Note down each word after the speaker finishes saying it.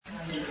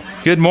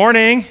Good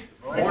morning.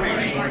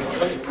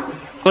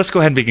 Let's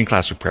go ahead and begin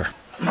class with prayer.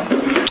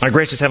 Our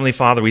gracious Heavenly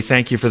Father, we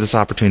thank you for this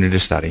opportunity to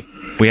study.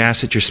 We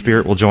ask that your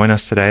Spirit will join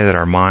us today, that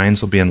our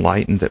minds will be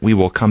enlightened, that we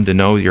will come to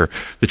know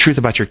the truth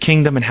about your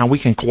kingdom and how we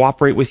can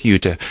cooperate with you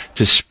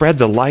to spread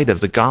the light of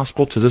the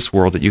gospel to this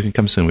world, that you can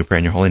come soon. We pray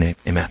in your holy name.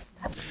 Amen.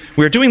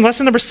 We are doing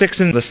lesson number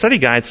 6 in the study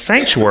guide,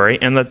 Sanctuary,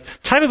 and the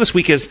title this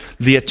week is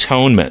The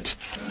Atonement.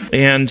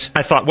 And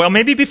I thought, well,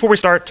 maybe before we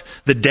start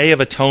the Day of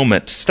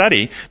Atonement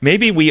study,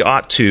 maybe we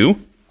ought to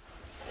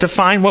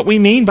define what we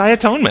mean by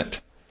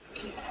atonement.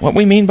 What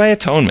we mean by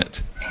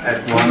atonement.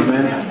 At 1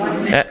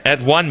 minute.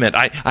 At 1 minute.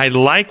 I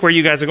like where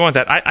you guys are going with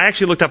that. I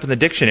actually looked up in the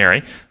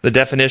dictionary, the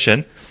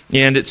definition,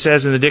 and it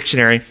says in the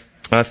dictionary,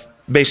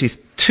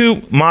 basically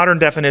 2 modern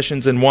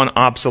definitions and 1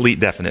 obsolete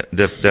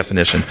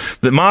definition.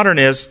 The modern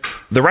is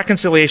the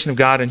reconciliation of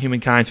God and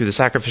humankind through the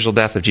sacrificial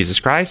death of Jesus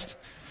Christ,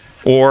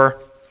 or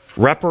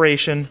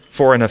reparation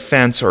for an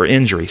offense or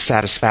injury,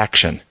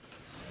 satisfaction.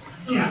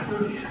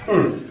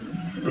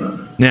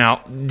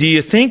 Now, do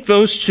you think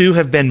those 2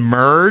 have been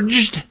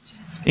merged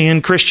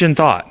in Christian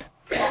thought?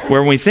 Where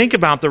when we think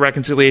about the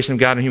reconciliation of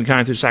God and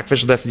humankind through the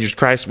sacrificial death of Jesus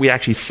Christ, we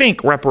actually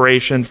think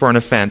reparation for an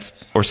offense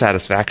or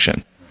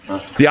satisfaction.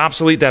 The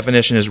obsolete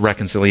definition is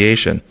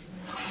reconciliation.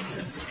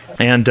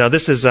 And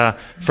this is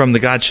from the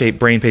God-Shaped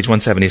Brain, page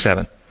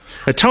 177.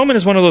 Atonement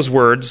is one of those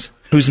words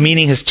whose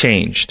meaning has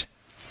changed.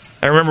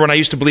 I remember when I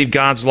used to believe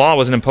God's law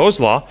was an imposed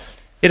law,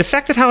 it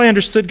affected how I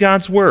understood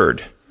God's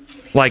word.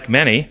 Like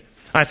many,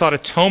 I thought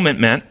atonement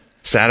meant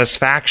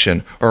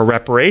satisfaction or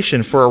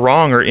reparation for a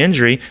wrong or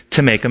injury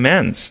to make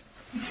amends.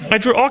 I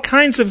drew all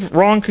kinds of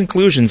wrong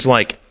conclusions,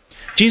 like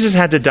Jesus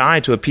had to die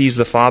to appease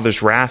the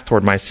Father's wrath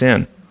toward my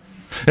sin.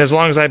 As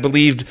long as I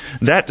believed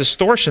that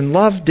distortion,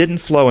 love didn't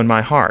flow in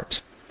my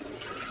heart.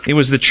 It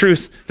was the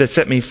truth that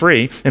set me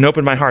free and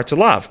opened my heart to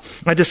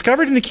love. I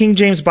discovered in the King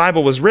James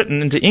Bible was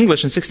written into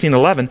English in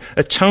 1611,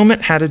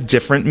 atonement had a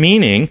different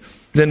meaning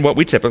than what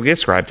we typically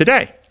ascribe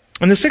today.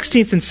 In the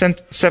 16th and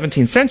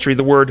 17th century,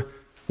 the word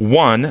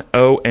one,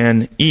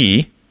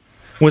 O-N-E,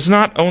 was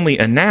not only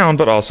a noun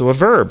but also a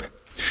verb.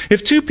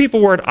 If 2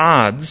 people were at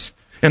odds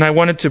and I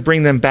wanted to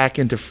bring them back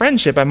into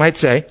friendship, I might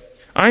say,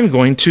 I'm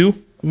going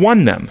to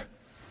one them.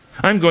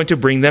 I'm going to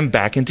bring them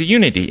back into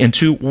unity,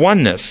 into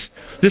oneness.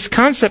 This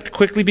concept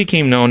quickly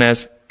became known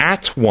as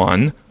at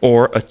one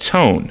or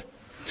atone.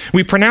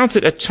 We pronounce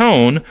it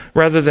atone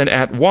rather than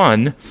at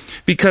one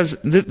because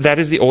that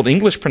is the Old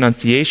English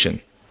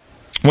pronunciation.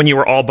 When you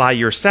are all by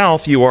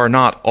yourself, you are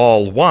not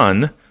all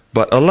one,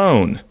 but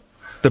alone.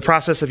 The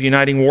process of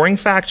uniting warring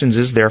factions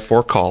is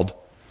therefore called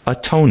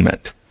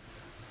atonement.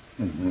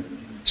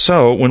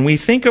 So, when we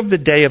think of the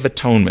Day of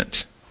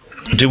Atonement,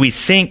 do we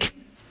think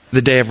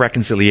the day of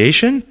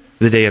reconciliation,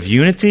 the day of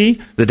unity,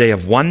 the day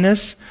of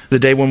oneness, the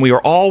day when we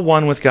are all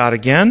one with God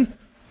again?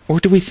 Or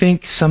do we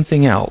think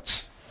something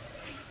else?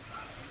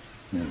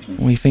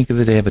 When we think of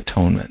the Day of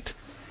Atonement.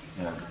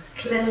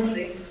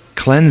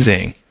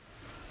 Cleansing.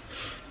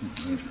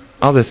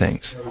 Other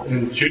things.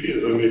 In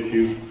Judaism, if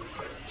you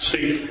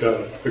seek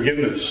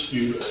forgiveness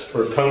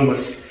for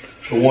atonement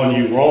for one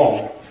you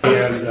wrong,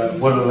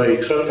 and whether they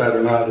accept that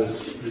or not,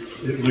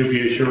 it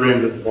alleviates your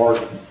end of the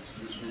bargain.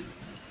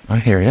 I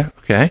hear you.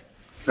 Okay.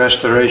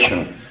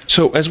 Restoration.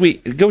 So as we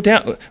go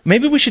down,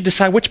 maybe we should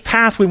decide which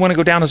path we want to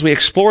go down as we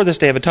explore this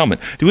Day of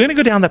Atonement. Do we want to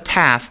go down the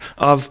path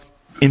of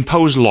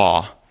imposed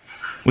law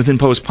with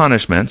imposed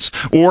punishments,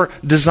 or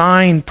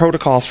design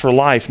protocols for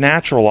life,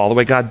 natural law, the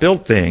way God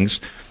built things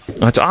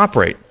to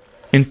operate?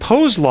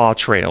 Imposed law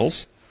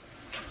trails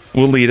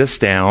will lead us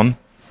down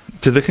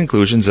to the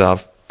conclusions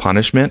of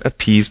punishment,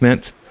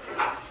 appeasement,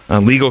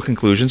 legal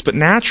conclusions, but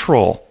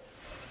natural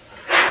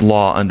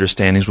law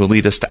understandings will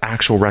lead us to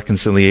actual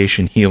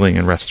reconciliation, healing,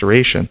 and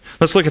restoration.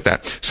 Let's look at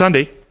that.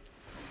 Sunday,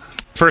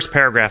 first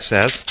paragraph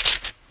says,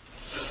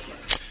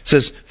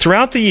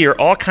 throughout the year,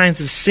 all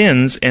kinds of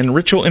sins and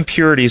ritual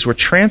impurities were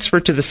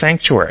transferred to the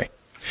sanctuary.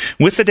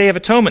 With the Day of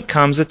Atonement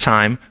comes a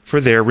time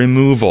for their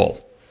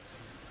removal.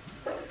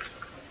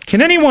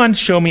 Can anyone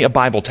show me a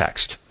Bible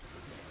text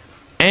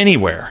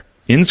anywhere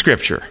in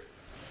Scripture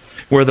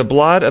where the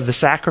blood of the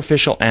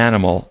sacrificial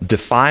animal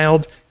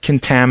defiled,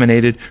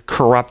 contaminated,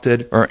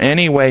 corrupted, or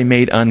any way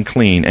made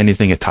unclean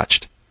anything it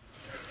touched?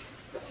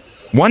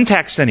 One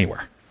text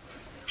anywhere.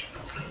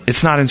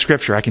 It's not in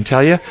Scripture, I can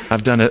tell you.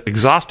 I've done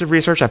exhaustive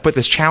research. I put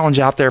this challenge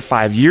out there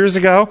 5 years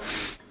ago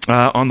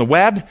on the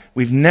web.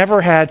 We've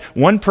never had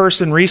one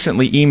person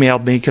recently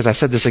emailed me, because I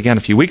said this again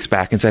a few weeks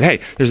back, and said, hey,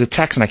 there's a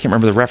text, and I can't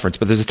remember the reference,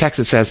 but there's a text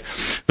that says,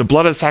 the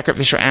blood of the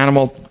sacrificial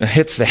animal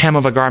hits the hem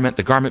of a garment,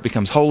 the garment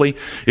becomes holy.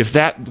 If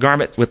that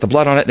garment with the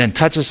blood on it then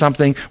touches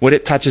something, what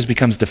it touches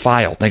becomes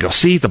defiled. They go,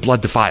 see, the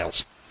blood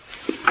defiles.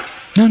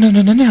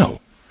 No.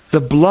 The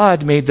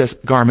blood made the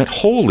garment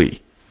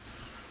holy.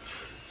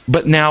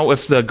 But now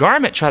if the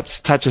garment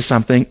touches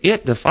something,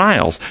 it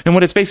defiles. And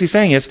what it's basically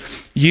saying is,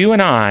 you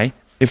and I,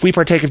 if we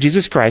partake of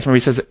Jesus Christ, remember he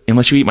says,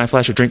 unless you eat my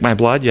flesh or drink my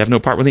blood, you have no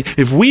part with me.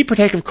 If we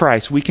partake of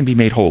Christ, we can be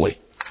made holy.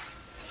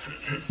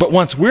 But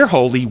once we're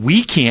holy,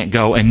 we can't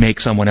go and make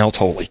someone else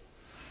holy.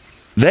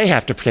 They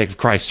have to partake of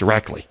Christ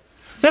directly.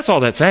 That's all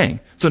that's saying.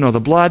 So no, the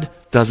blood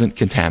doesn't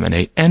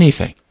contaminate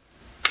anything.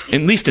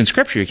 At least in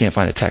Scripture, you can't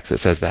find a text that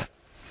says that.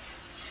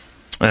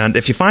 And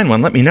if you find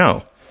one, let me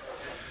know.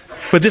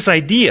 But this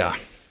idea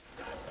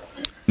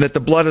that the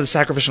blood of the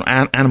sacrificial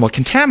animal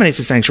contaminates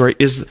the sanctuary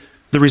is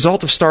the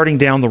result of starting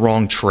down the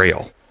wrong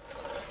trail.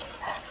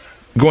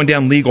 Going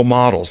down legal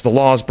models. The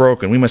law is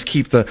broken. We must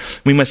keep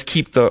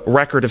the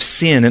record of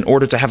sin in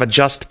order to have a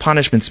just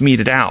punishments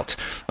meted out.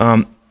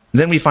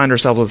 Then we find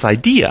ourselves with this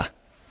idea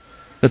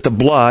that the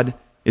blood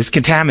is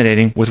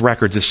contaminating with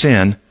records of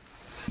sin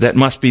that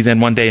must be then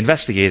one day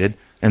investigated,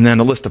 and then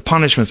a list of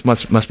punishments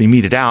must be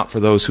meted out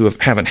for those who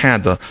haven't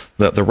had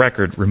the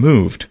record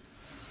removed.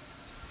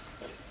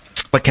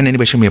 But can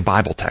anybody show me a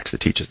Bible text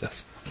that teaches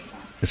this?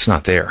 It's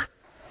not there.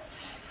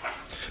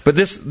 But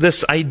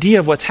this idea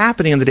of what's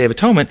happening in the Day of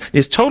Atonement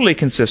is totally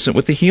consistent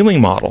with the healing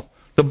model.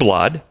 The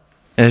blood,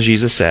 as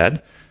Jesus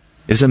said,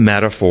 is a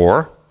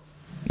metaphor.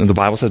 And the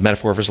Bible says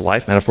metaphor for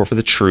life, metaphor for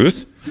the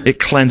truth. It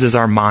cleanses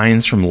our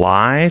minds from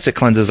lies. It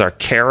cleanses our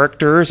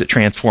characters. It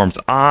transforms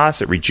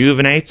us. It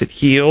rejuvenates. It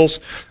heals.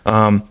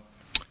 And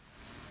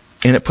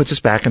it puts us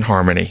back in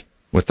harmony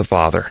with the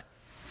Father.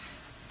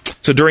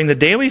 So during the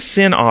daily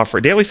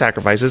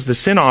sacrifices, the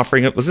sin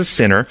offering of the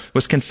sinner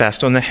was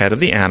confessed on the head of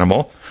the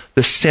animal.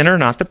 The sinner,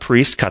 not the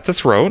priest, cut the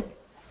throat.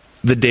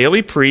 The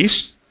daily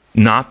priest,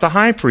 not the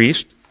high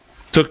priest,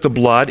 took the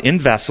blood in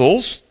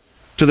vessels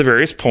to the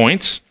various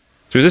points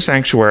through the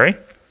sanctuary.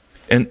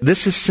 And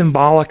this is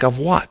symbolic of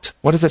what?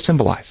 What does it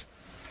symbolize?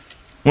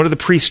 What are the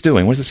priests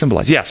doing? What does it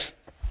symbolize? Yes?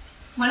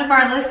 One of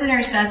our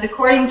listeners says,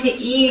 according to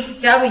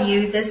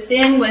E.W., the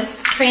sin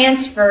was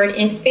transferred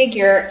in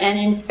figure and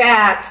in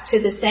fact to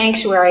the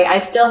sanctuary. I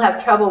still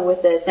have trouble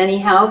with this. Any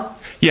help?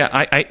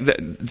 Yeah,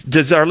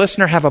 does our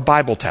listener have a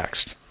Bible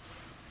text?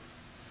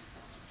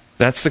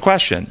 That's the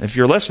question. If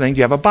you're listening, do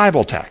you have a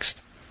Bible text?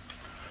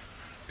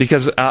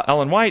 Because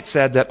Ellen White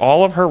said that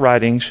all of her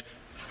writings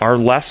are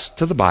less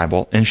to the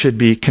Bible and should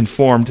be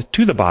conformed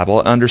to the Bible,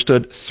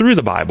 understood through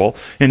the Bible.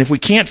 And if we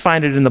can't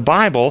find it in the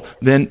Bible,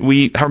 then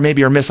we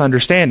maybe are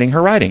misunderstanding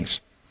her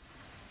writings.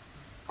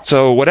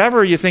 So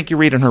whatever you think you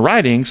read in her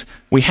writings,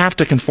 we have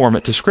to conform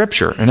it to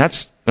Scripture. And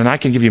I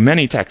can give you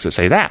many texts that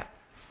say that.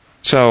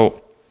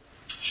 So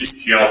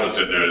she also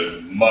said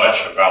there's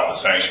much about the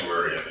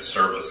sanctuary and the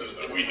services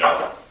that we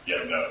don't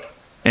yet know.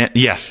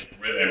 Yes.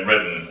 And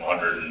written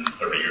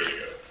 130 years ago.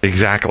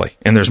 Exactly.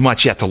 And there's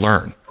much yet to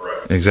learn.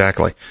 Correct.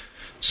 Exactly.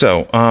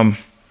 So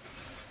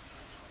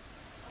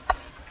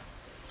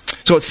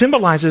it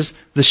symbolizes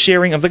the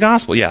sharing of the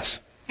gospel. Yes.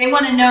 They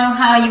want to know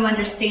how you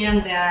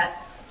understand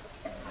that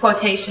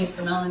quotation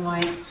from Ellen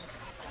White.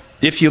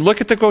 If you look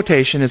at the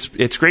quotation,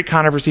 it's Great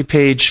Controversy,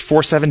 page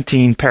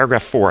 417,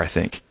 paragraph 4, I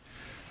think.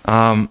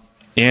 And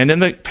in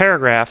the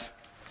paragraph,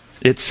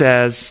 it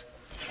says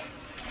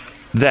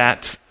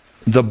that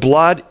the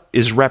blood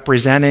is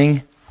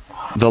representing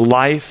the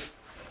life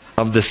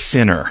of the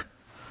sinner.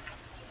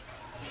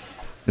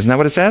 Isn't that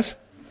what it says?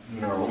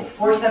 No.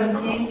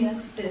 417,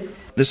 yes, it is.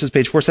 This is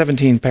page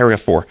 417,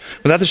 paragraph 4.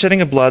 Without the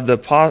shedding of blood,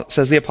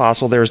 says the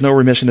apostle, there is no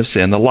remission of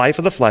sin. The life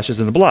of the flesh is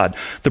in the blood.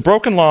 The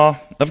broken law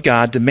of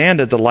God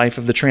demanded the life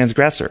of the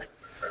transgressor.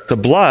 The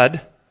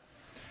blood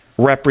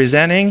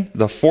representing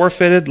the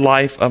forfeited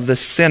life of the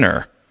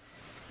sinner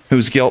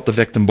whose guilt the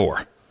victim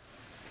bore.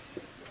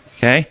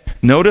 Okay?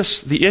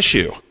 Notice the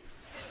issue.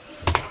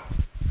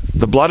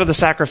 The blood of the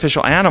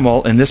sacrificial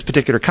animal in this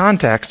particular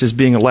context is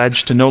being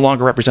alleged to no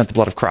longer represent the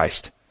blood of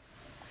Christ,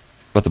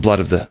 but the blood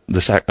of the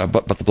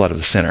blood of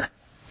the sinner.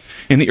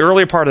 In the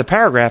earlier part of the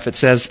paragraph, it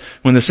says,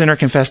 when the sinner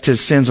confessed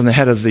his sins on the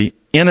head of the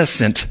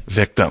innocent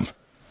victim,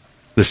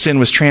 the sin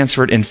was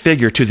transferred in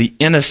figure to the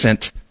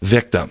innocent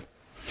victim.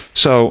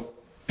 So,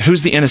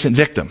 who's the innocent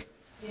victim?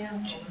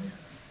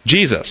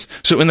 Jesus.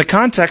 So in the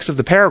context of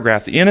the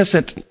paragraph, the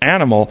innocent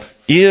animal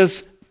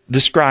is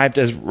described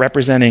as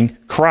representing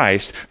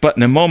Christ, but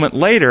in a moment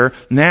later,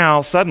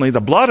 now suddenly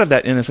the blood of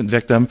that innocent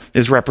victim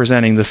is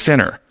representing the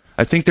sinner.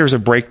 I think there's a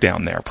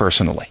breakdown there,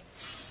 personally.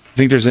 I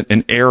think there's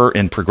an error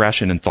in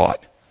progression in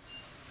thought.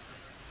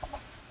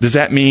 Does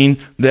that mean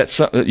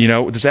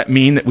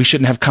that we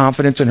shouldn't have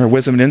confidence in her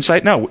wisdom and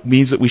insight? No, it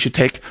means that we should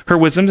take her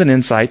wisdoms and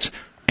insights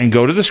and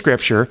go to the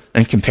Scripture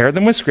and compare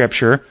them with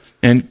Scripture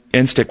and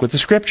stick with the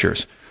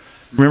Scriptures.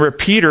 Remember,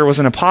 Peter was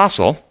an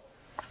apostle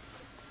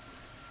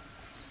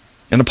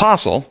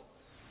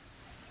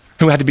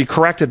who had to be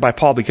corrected by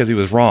Paul because he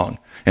was wrong.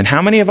 And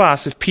how many of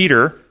us, if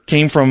Peter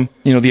came from,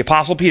 the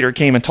apostle Peter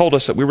came and told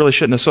us that we really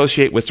shouldn't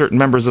associate with certain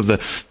members of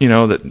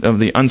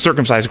the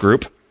uncircumcised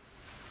group,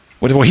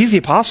 well, he's the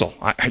apostle.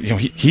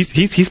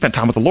 He spent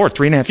time with the Lord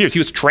 3.5 years. He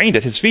was trained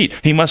at his feet.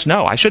 He must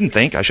know. I shouldn't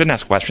think. I shouldn't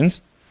ask questions.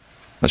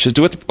 Let's just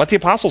do what the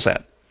apostle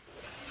said.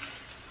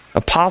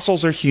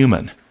 Apostles are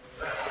human.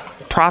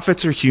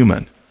 Prophets are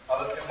human.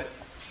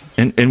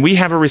 And we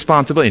have a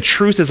responsibility. And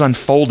truth is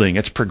unfolding.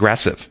 It's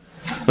progressive.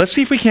 Let's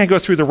see if we can't go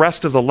through the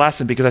rest of the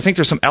lesson, because I think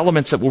there's some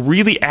elements that will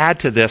really add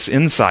to this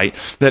insight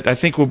that I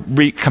think will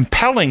be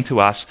compelling to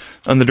us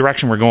in the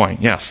direction we're going.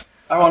 Yes?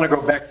 I want to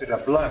go back to the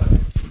blood.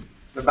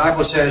 The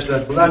Bible says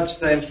that blood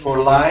stands for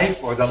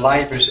life, or the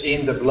life is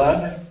in the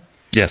blood.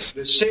 Yes.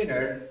 The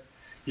sinner,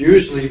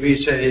 usually we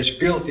say, is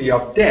guilty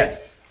of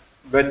death.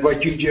 But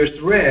what you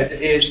just read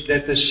is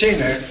that the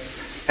sinner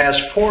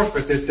has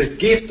forfeited the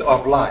gift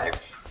of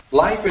life.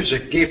 Life is a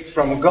gift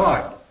from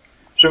God.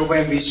 So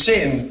when we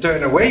sin,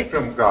 turn away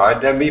from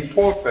God, then we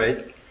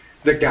forfeit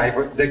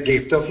the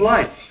gift of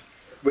life,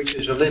 which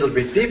is a little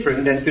bit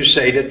different than to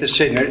say that the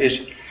sinner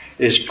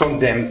is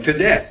condemned to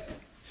death.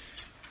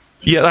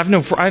 Yeah, I have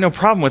no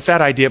problem with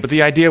that idea, but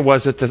the idea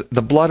was that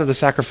the blood of the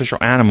sacrificial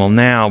animal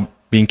now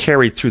being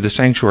carried through the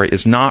sanctuary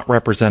is not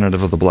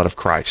representative of the blood of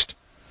Christ.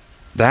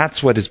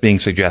 That's what is being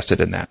suggested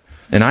in that.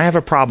 And I have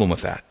a problem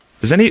with that.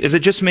 Is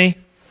it just me?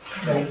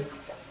 No.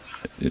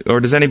 Or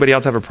does anybody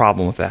else have a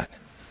problem with that?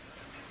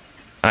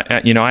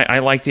 I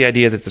like the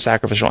idea that the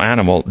sacrificial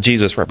animal,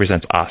 Jesus,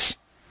 represents us.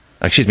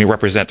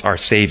 Represents our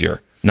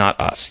Savior, not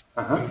us.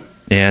 Uh-huh.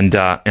 And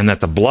that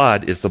the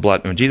blood is the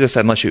blood. When Jesus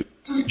said, unless you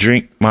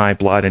drink my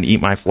blood and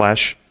eat my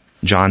flesh,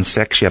 John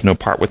 6, you have no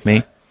part with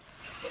me.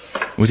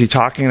 Was he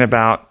talking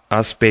about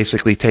us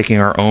basically taking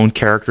our own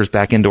characters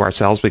back into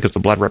ourselves because the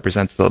blood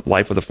represents the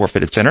life of the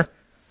forfeited sinner?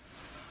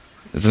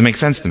 It doesn't make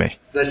sense to me.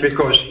 That's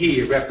because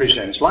he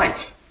represents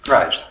life,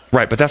 Christ.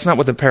 Right, but that's not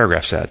what the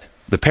paragraph said.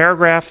 The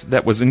paragraph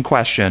that was in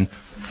question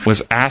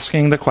was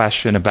asking the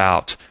question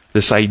about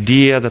this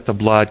idea that the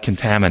blood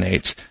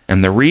contaminates.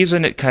 And the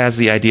reason it has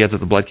the idea that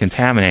the blood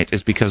contaminates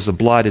is because the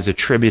blood is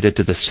attributed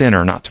to the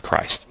sinner, not to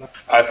Christ.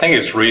 I think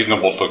it's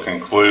reasonable to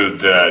conclude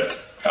that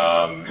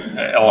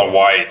Ellen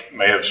White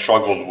may have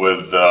struggled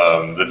with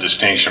the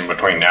distinction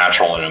between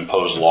natural and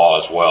imposed law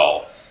as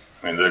well.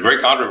 I mean, the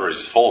Great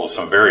Controversy is full of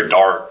some very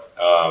dark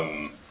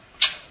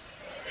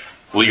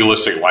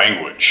legalistic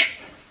language.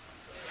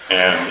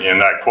 And in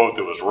that quote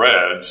that was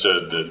read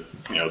said that,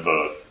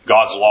 the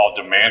God's law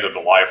demanded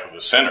the life of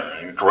the sinner.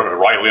 And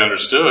rightly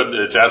understood,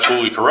 it's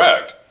absolutely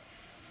correct.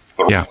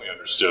 But wrongly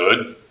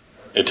understood,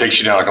 it takes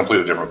you down a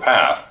completely different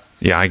path.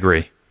 Yeah, I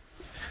agree.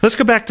 Let's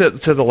go back to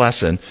the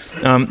lesson.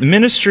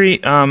 Ministry,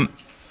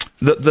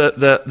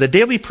 the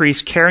daily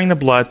priest carrying the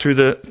blood through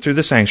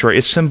the sanctuary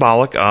is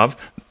symbolic of,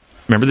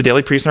 remember the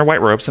daily priest in their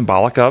white robe,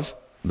 symbolic of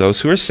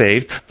those who are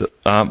saved.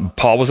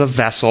 Paul was a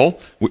vessel.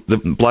 The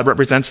blood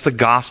represents the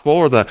gospel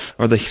or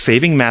the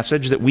saving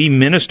message that we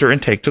minister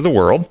and take to the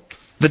world.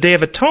 The Day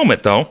of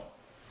Atonement, though,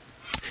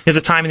 is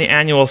a time in the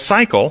annual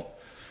cycle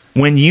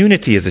when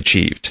unity is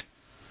achieved.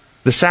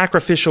 The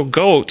sacrificial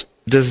goat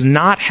does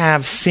not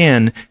have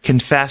sin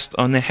confessed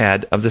on the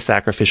head of the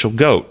sacrificial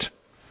goat,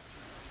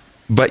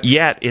 but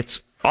yet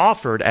it's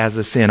offered as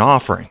a sin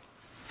offering.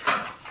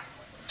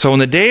 So in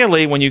the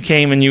daily, when you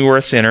came and you were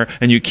a sinner,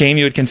 and you came,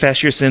 you would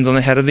confess your sins on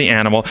the head of the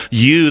animal.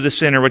 You, the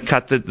sinner, would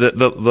cut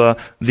the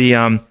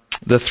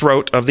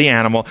throat of the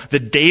animal. The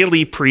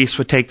daily priest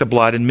would take the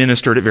blood and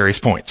minister it at various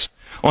points.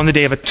 On the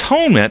Day of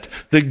Atonement,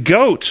 the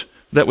goat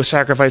that was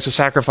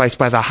sacrificed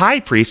by the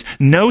high priest.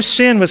 No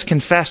sin was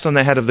confessed on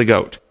the head of the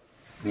goat.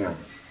 Yeah.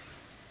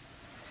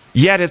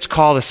 Yet it's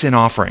called a sin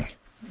offering,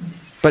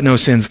 but no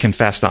sins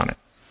confessed on it.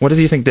 What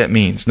do you think that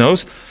means? No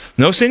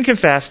sin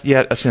confessed,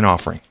 yet a sin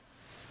offering.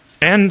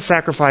 And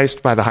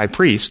sacrificed by the high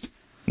priest,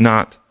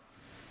 not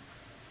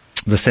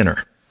the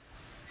sinner.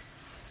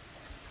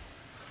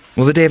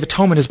 Well, the Day of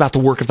Atonement is about the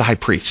work of the high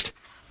priest.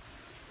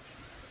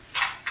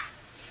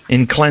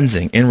 In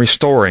cleansing, in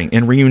restoring,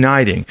 in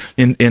reuniting,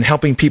 in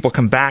helping people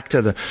come back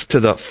to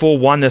the full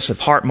oneness of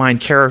heart, mind,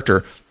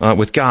 character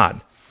with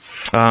God.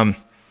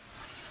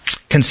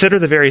 Consider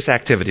the various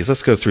activities.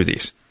 Let's go through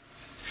these.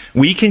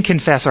 We can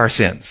confess our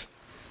sins,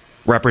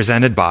 confess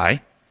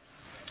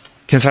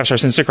our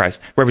sins to Christ,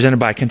 represented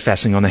by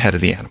confessing on the head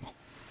of the animal.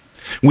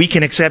 We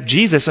can accept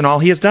Jesus and all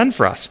he has done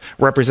for us,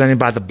 represented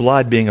by the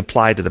blood being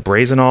applied to the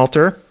brazen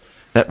altar.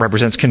 That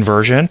represents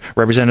conversion,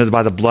 represented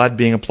by the blood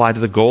being applied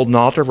to the golden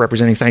altar,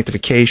 representing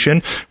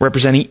sanctification,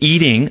 representing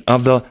eating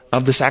of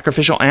the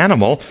sacrificial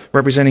animal,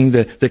 representing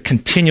the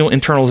continual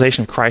internalization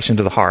of Christ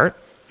into the heart.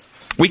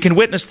 We can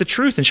witness the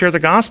truth and share the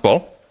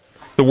gospel.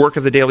 The work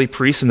of the daily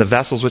priests and the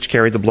vessels which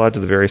carried the blood to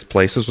the various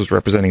places was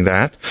representing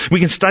that. We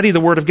can study the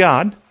Word of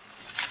God,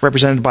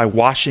 represented by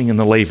washing in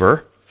the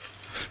laver.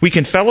 We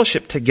can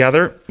fellowship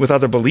together with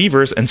other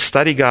believers and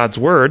study God's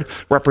Word,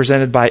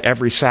 represented by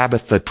every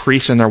Sabbath the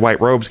priests in their white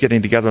robes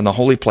getting together in the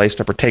holy place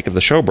to partake of the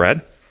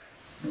showbread.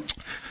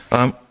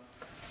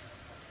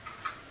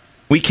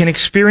 We can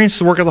experience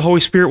the work of the Holy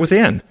Spirit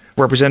within,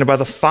 represented by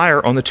the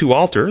fire on the two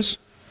altars.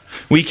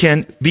 We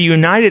can be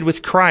united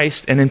with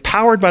Christ and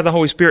empowered by the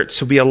Holy Spirit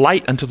to be a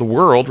light unto the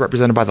world,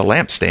 represented by the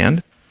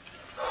lampstand.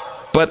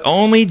 But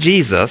only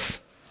Jesus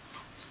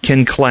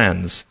can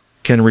cleanse,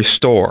 can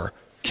restore,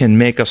 can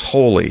make us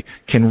holy,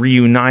 can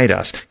reunite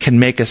us, can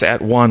make us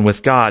at one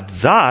with God.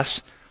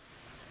 Thus,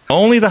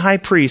 only the high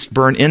priest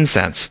burned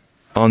incense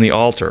on the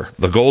altar,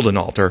 the golden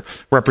altar,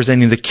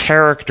 representing the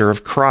character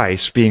of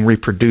Christ being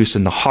reproduced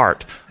in the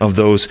heart of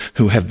those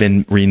who have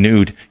been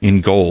renewed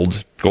in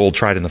gold. Gold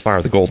tried in the fire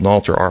of the golden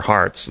altar, our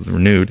hearts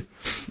renewed.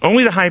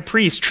 Only the high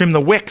priest trimmed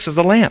the wicks of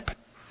the lamp,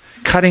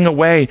 cutting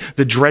away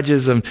the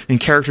dredges and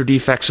character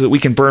defects so that we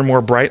can burn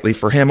more brightly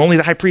for him. Only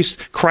the high priest,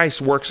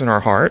 Christ, works in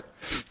our heart.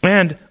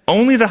 And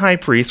only the high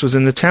priest was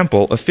in the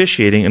temple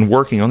officiating and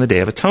working on the Day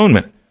of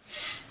Atonement,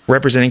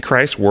 representing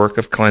Christ's work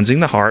of cleansing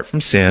the heart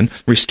from sin,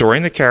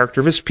 restoring the character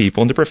of his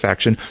people into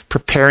perfection,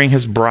 preparing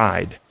his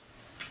bride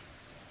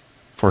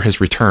for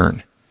his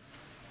return.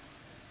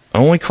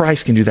 Only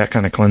Christ can do that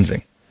kind of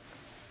cleansing.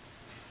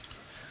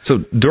 So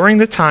during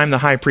the time the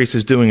high priest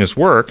is doing his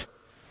work,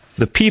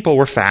 the people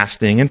were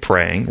fasting and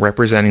praying,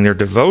 representing their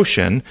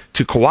devotion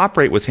to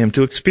cooperate with him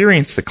to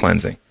experience the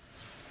cleansing.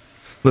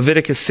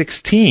 Leviticus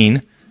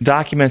 16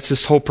 documents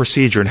this whole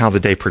procedure and how the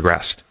day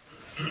progressed.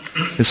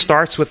 It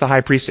starts with the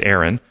high priest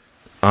Aaron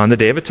on the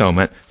Day of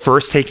Atonement,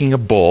 first taking a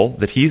bull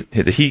that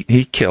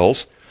he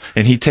kills,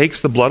 and he takes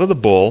the blood of the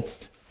bull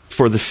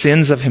for the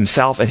sins of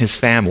himself and his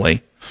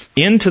family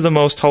into the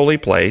most holy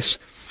place.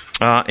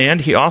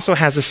 And he also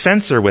has a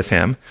censer with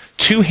him,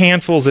 2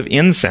 handfuls of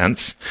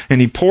incense,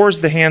 and he pours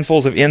the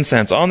handfuls of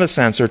incense on the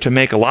censer to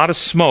make a lot of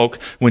smoke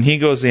when he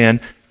goes in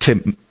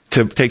to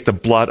take the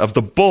blood of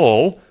the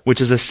bull,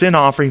 which is a sin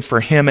offering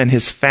for him and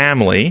his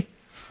family,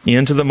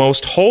 into the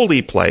most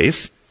holy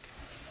place.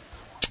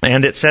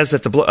 And it says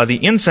that the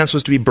incense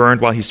was to be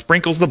burned while he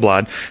sprinkles the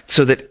blood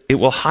so that it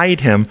will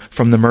hide him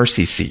from the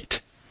mercy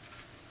seat.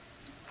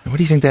 Now, what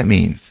do you think that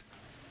means?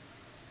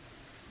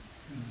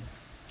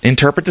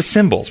 Interpret the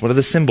symbols. What do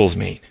the symbols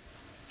mean?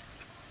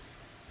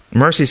 The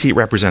mercy seat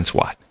represents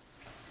what?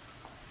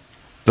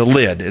 The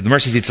lid. The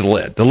mercy seat's the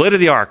lid. The lid of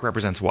the ark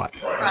represents what?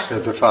 Christ.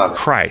 The Father.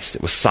 Christ.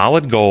 It was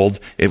solid gold.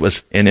 It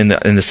was, and in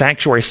the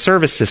sanctuary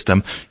service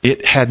system,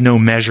 it had no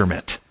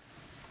measurement.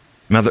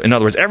 In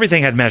other words,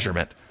 everything had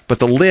measurement, but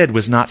the lid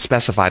was not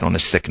specified on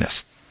its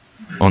thickness,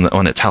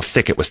 on its how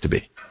thick it was to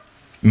be.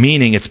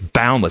 Meaning it's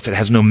boundless. It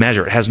has no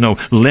measure. It has no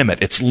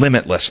limit. It's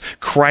limitless.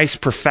 Christ's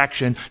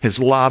perfection, his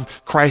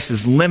love, Christ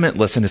is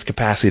limitless in his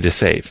capacity to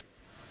save.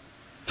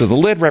 So the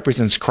lid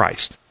represents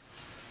Christ.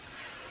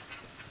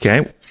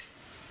 Okay?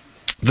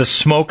 The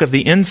smoke of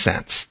the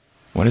incense.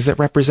 What does it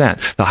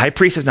represent? The high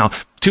priest has now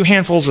 2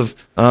 handfuls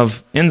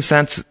of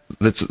incense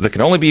that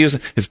can only be used.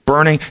 It's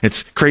burning.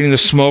 It's creating the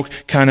smoke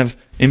kind of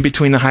in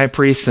between the high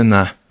priest and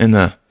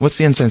the what's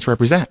the incense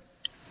represent?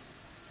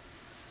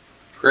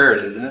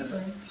 Prayers, isn't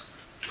it?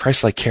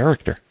 Christ-like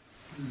character.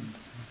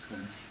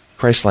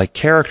 Christ-like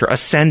character,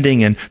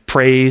 ascending in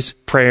praise,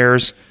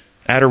 prayers,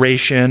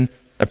 adoration,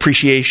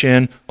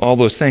 appreciation, all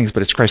those things,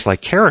 but it's Christ-like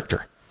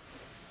character.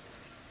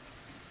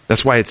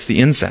 That's why it's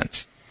the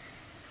incense.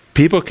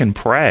 People can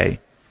pray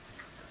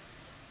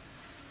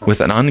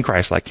with an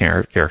un-Christ-like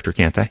character,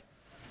 can't they?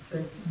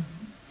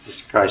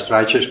 It's Christ's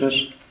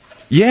righteousness.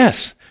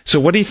 Yes. So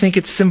what do you think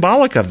it's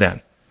symbolic of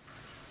then?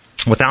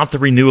 Without the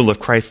renewal of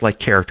Christ-like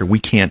character, we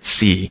can't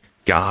see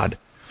God.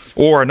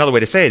 Or another way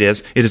to say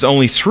it is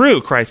only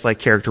through Christ-like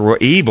character we're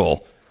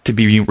able to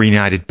be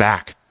reunited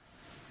back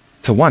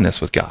to oneness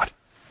with God.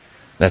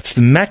 That's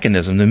the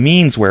mechanism, the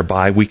means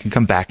whereby we can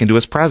come back into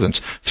his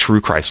presence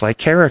through Christ-like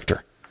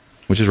character,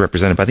 which is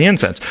represented by the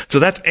incense. So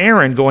that's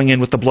Aaron going in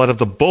with the blood of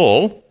the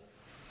bull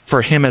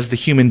for him as the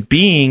human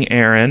being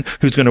Aaron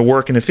who's going to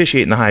work and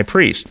officiate in the high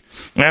priest.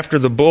 After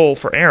the bull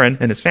for Aaron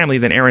and his family,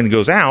 then Aaron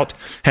goes out,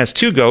 has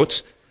 2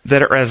 goats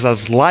that are as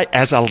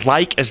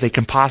alike as they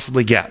can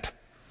possibly get.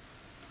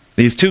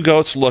 These 2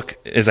 goats look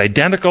as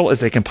identical as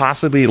they can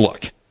possibly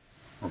look.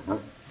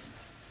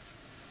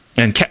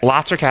 And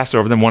lots are cast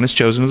over them. One is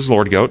chosen as the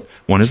Lord goat.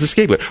 One is the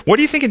scapegoat. What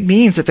do you think it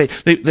means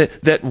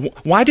that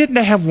why didn't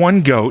they have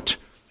one goat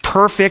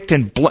perfect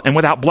and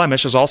without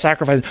blemish as all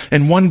sacrifices,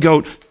 and one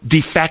goat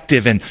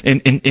defective and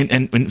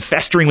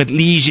festering with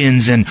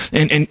lesions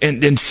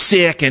and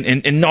sick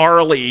and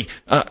gnarly?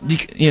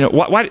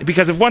 Why?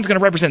 Because if one's going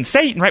to represent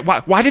Satan, right?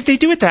 Why did they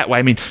do it that way?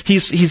 I mean,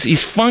 he's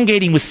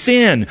fungating with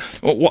sin.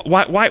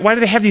 Why do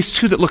they have these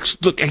 2 that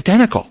look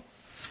identical?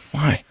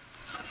 Why?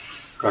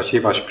 Because he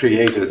was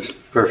created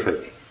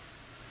perfect.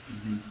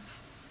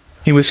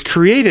 He was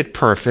created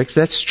perfect.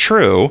 That's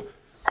true.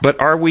 But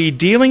are we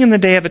dealing in the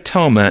Day of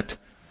Atonement?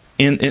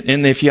 And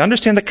if you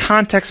understand the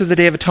context of the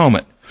Day of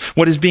Atonement,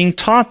 what is being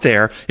taught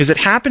there is it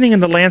happening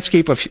in the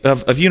landscape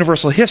of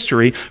universal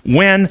history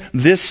when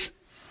this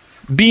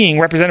being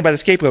represented by the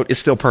scapegoat is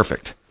still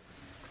perfect.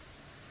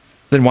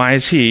 Then why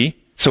is he?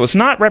 So it's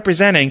not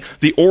representing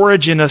the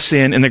origin of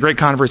sin and the great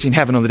controversy in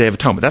heaven on the Day of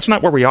Atonement. That's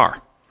not where we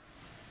are.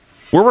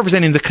 We're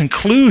representing the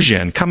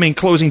conclusion,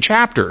 closing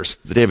chapters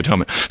of the Day of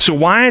Atonement. So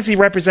why is he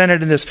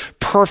represented in this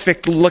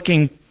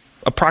perfect-looking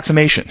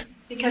approximation?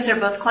 Because they're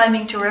both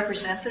claiming to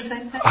represent the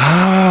same thing?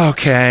 Oh,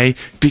 okay.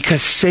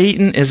 Because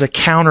Satan is a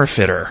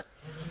counterfeiter.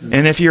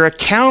 And if you're a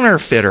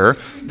counterfeiter,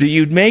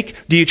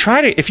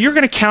 if you're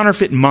going to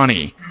counterfeit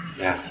money,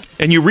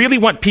 and you really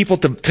want people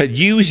to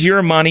use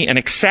your money and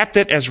accept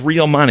it as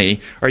real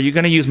money, are you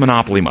going to use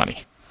monopoly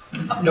money?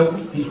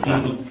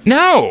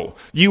 No.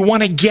 You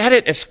want to get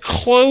it as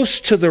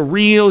close to the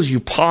real as you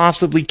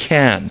possibly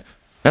can.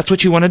 That's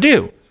what you want to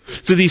do.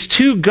 So these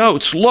 2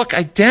 goats look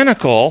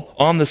identical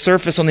on the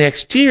surface, on the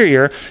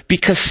exterior,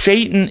 because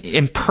Satan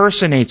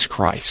impersonates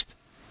Christ.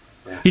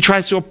 He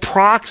tries to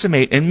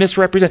approximate and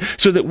misrepresent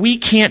so that we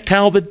can't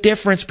tell the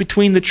difference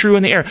between the true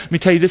and the error. Let me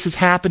tell you, this has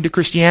happened to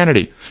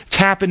Christianity. It's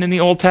happened in the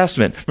Old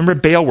Testament. Remember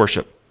Baal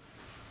worship?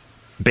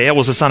 Baal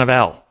was the son of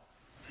El.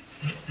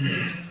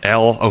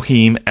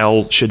 Elohim,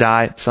 El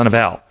Shaddai, son of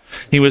El.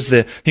 He was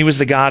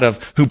the God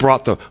who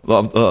brought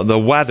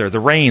the weather, the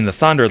rain, the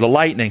thunder, the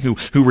lightning, who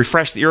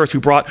refreshed the earth, who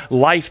brought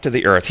life to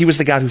the earth. He was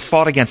the God who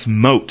fought against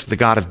Mot, the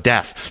god of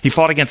death. He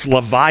fought against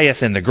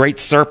Leviathan, the great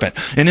serpent.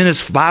 And in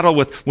his battle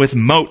with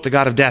Mot, the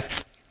god of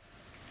death,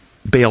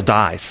 Baal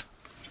dies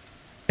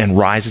and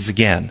rises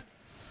again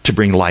to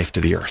bring life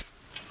to the earth.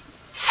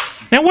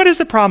 Now, what is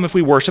the problem if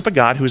we worship a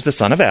God who is the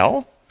son of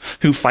El,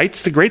 who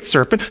fights the great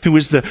serpent, who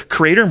is the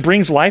creator and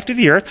brings life to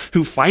the earth,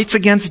 who fights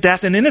against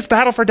death, and in his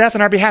battle for death on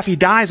our behalf, he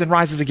dies and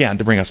rises again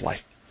to bring us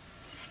life?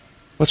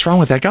 What's wrong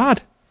with that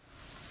God?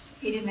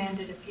 He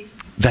demanded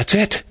appeasement. That's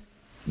it.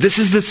 This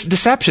is this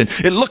deception.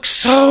 It looks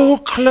so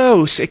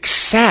close,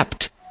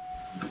 except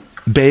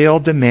Baal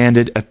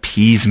demanded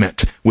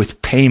appeasement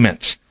with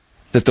payments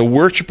that the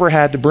worshiper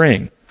had to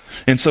bring.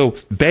 And so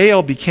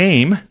Baal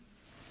became,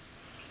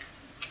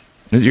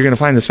 you're going to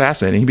find this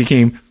fascinating, he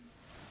became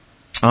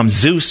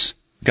Zeus,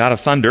 god of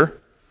thunder,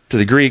 to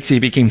the Greeks. He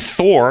became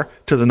Thor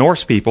to the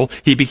Norse people.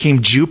 He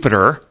became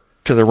Jupiter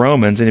to the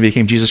Romans, and he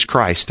became Jesus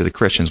Christ to the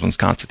Christians once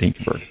Constantine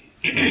converted.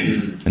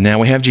 And now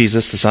we have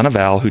Jesus, the son of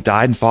El, who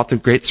died and fought the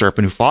great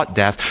serpent, who fought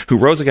death, who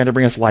rose again to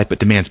bring us life, but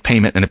demands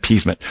payment and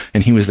appeasement.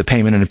 And he was the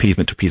payment and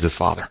appeasement to appease his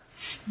Father.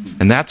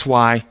 And that's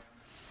why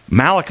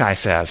Malachi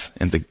says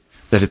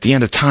that at the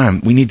end of time,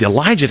 we need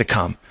Elijah to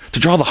come to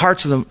draw the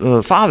hearts of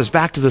the fathers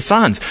back to the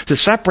sons, to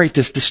separate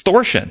this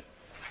distortion.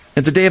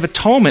 At the Day of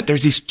Atonement,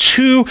 there's these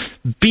two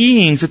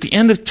beings at the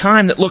end of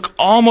time that look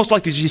almost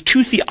like these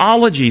two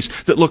theologies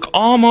that look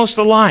almost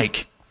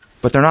alike,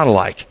 but they're not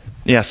alike.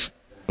 Yes,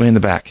 way in the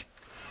back.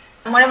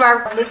 One of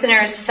our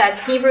listeners said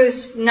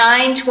Hebrews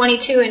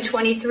 9:22 and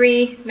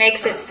 23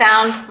 makes it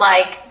sound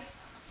like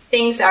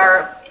things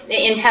are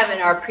in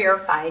heaven are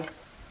purified.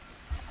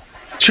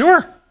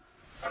 Sure.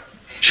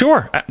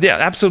 Yeah,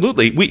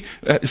 absolutely.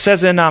 It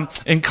says in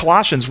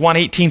Colossians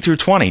 1:18 through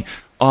 20,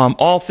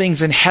 all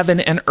things in heaven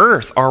and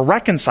earth are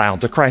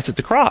reconciled to Christ at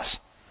the cross.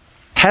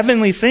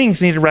 Heavenly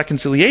things needed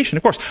reconciliation.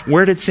 Of course,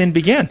 where did sin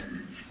begin?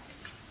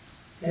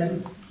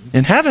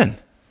 In heaven.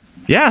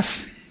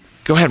 Yes.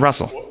 Go ahead,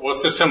 Russell.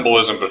 What's the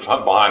symbolism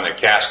behind the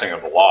casting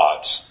of the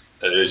lots?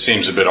 It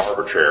seems a bit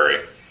arbitrary.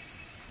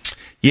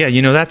 Yeah,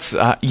 that's,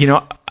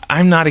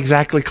 I'm not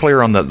exactly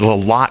clear on the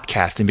lot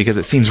casting because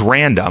it seems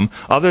random,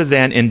 other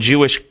than in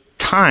Jewish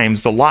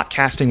times, the lot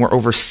casting were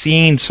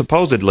overseen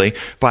supposedly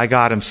by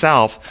God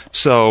himself.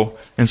 So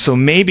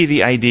maybe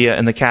the idea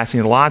in the casting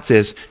of the lots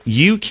is,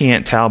 you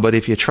can't tell, but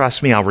if you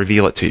trust me, I'll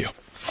reveal it to you.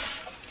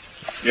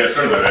 Yeah,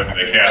 certainly.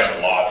 They cast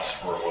the lots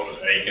for what was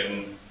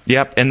Achan.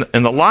 Yep, and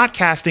the lot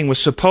casting was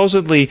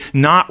supposedly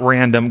not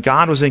random.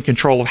 God was in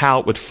control of how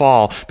it would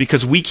fall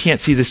because we can't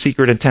see the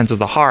secret intents of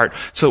the heart.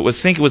 So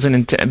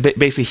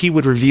basically he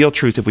would reveal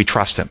truth if we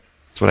trust him.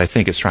 That's what I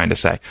think it's trying to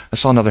say. I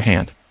saw another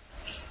hand.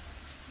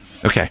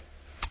 Okay.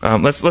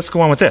 Let's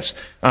go on with this.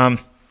 And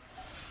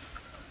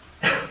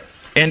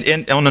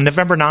on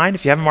November 9,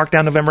 if you haven't marked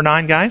down November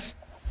 9, guys,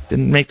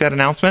 didn't make that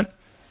announcement.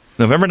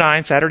 November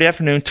 9, Saturday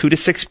afternoon, 2 to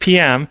 6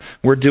 p.m.,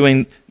 we're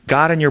doing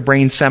God in Your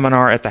Brain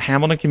seminar at the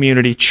Hamilton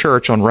Community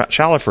Church on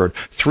Shallowford.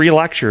 3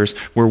 lectures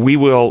where we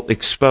will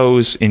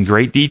expose in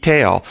great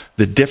detail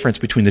the difference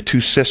between the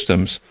two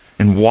systems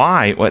and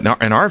why,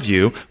 in our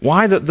view,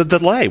 why the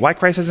delay, why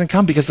Christ hasn't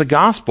come, because the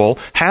gospel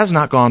has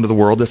not gone to the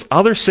world. This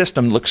other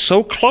system looks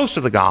so close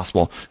to the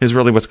gospel is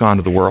really what's gone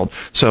to the world.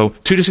 So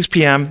 2 to 6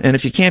 p.m., and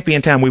if you can't be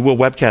in town, we will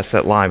webcast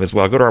that live as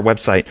well. Go to our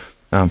website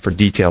for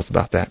details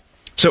about that.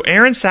 So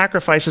Aaron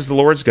sacrifices the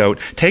Lord's goat,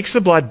 takes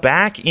the blood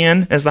back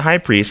in as the high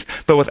priest,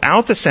 but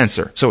without the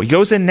censer. So he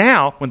goes in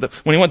now, when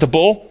he went the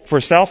bull for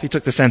himself, he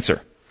took the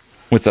censer.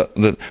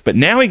 But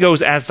now he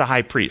goes as the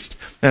high priest.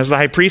 As the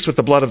high priest with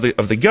the blood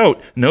of the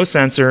goat, no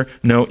censer,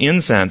 no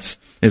incense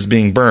is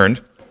being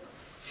burned,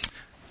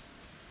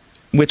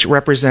 which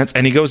represents,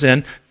 and he goes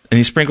in and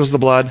he sprinkles the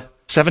blood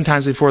 7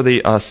 times before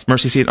the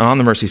mercy seat, on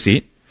the mercy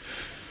seat,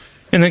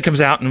 and then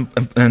comes out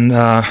and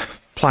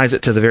applies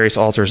it to the various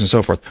altars and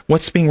so forth.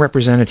 What's being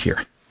represented here?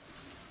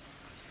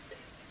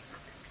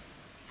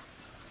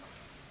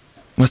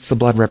 What's the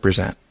blood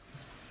represent?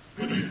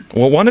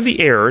 Well, one of the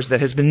errors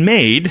that has been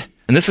made,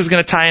 and this is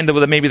going to tie into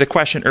maybe the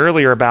question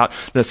earlier about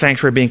the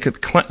sanctuary being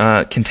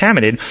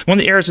contaminated, one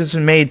of the errors that's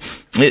been made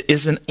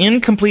is an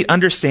incomplete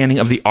understanding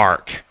of the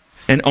ark,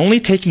 and only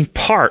taking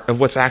part of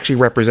what's actually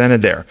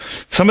represented there.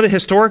 Some of the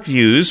historic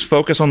views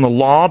focus on the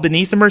law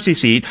beneath the mercy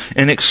seat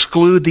and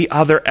exclude the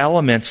other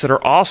elements that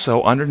are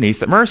also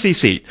underneath the mercy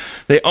seat.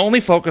 They only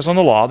focus on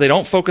the law. They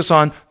don't focus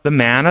on the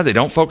manna. They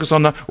don't focus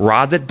on the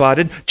rod that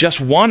budded. Just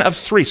 1 of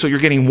 3. So you're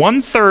getting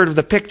 1/3 of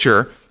the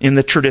picture in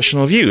the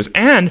traditional views.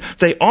 And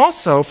they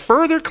also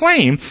further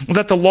claim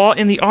that the law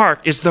in the ark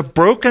is the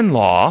broken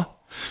law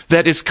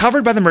that is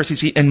covered by the mercy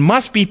seat and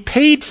must be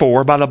paid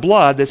for by the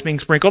blood that's being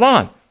sprinkled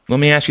on. Let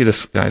me ask you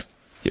this, guys.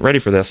 Get ready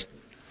for this.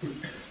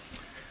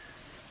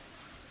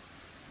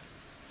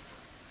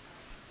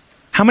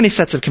 How many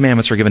sets of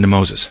commandments were given to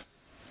Moses?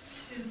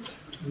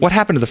 What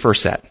happened to the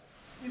first set?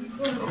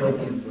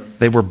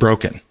 They were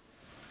broken.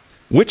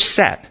 Which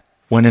set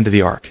went into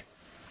the ark?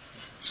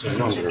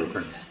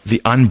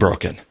 The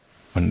unbroken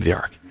went into the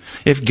ark.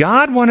 If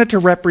God wanted to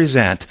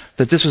represent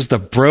that this was the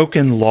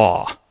broken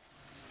law,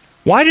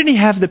 why didn't he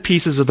have the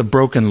pieces of the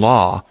broken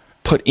law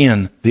put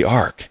in the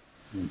ark?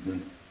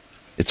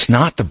 It's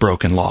not the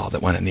broken law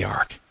that went in the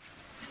ark,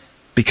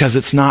 because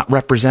it's not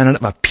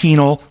representative of a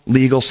penal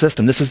legal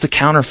system. This is the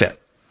counterfeit.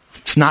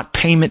 It's not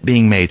payment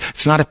being made.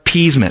 It's not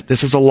appeasement.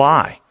 This is a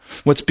lie.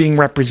 What's being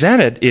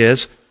represented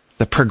is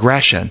the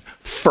progression.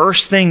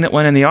 First thing that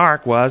went in the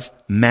ark was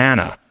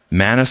manna.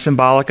 Manna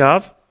symbolic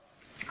of?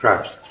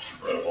 Christ.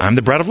 I'm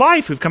the bread of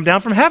life who've come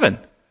down from heaven.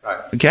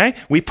 Right. Okay?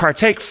 We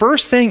partake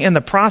first thing in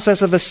the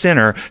process of a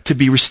sinner to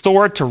be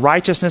restored to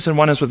righteousness and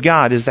oneness with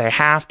God is they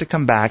have to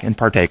come back and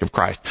partake of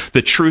Christ.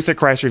 The truth that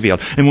Christ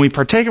revealed. And when we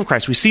partake of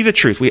Christ, we see the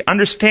truth. We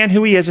understand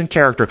who he is in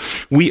character.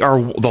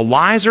 The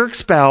lies are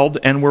expelled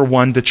and we're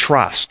one to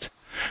trust.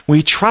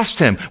 We trust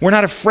him. We're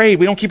not afraid.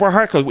 We don't keep our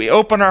heart closed. We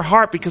open our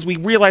heart because we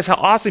realize how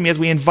awesome he is.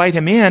 We invite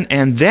him in.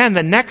 And then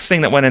the next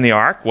thing that went in the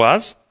ark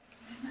was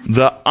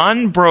the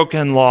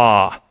unbroken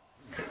law.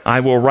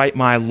 I will write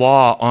my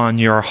law on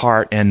your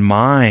heart and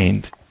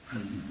mind.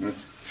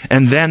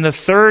 And then the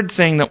third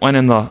thing that went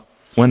in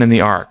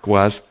the ark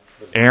was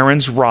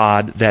Aaron's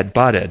rod that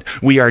budded.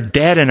 We are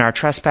dead in our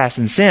trespass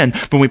and sin.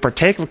 When we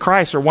partake of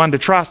Christ, or one to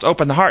trust,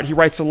 open the heart, he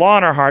writes the law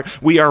in our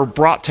heart. We are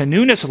brought to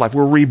newness of life.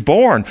 We're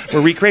reborn.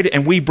 We're recreated.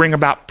 And we bring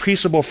about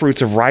peaceable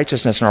fruits of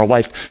righteousness, and our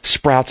life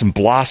sprouts and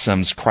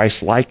blossoms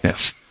Christ's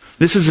likeness.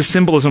 This is the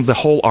symbolism of the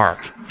whole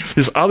ark.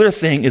 This other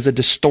thing is a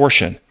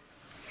distortion.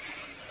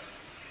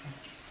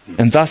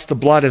 And thus the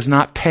blood is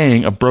not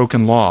paying a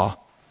broken law.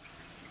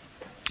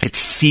 It's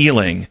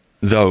sealing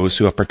those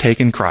who have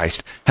partaken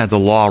Christ, had the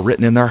law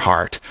written in their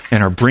heart,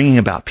 and are bringing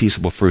about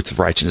peaceable fruits of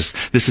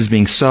righteousness. This is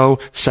being so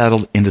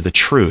settled into the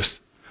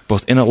truth,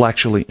 both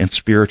intellectually and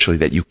spiritually,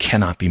 that you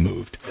cannot be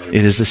moved.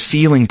 It is the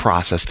sealing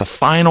process, the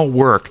final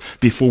work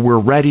before we're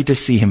ready to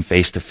see him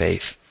face to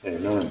face.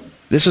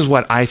 This is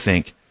what I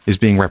think is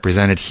being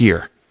represented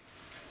here.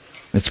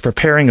 It's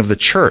preparing of the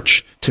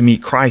church to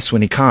meet Christ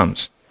when he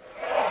comes.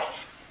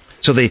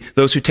 So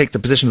those who take the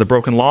position of the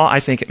broken law, I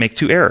think, make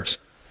two errors.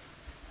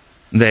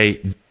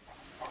 They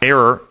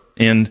error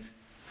in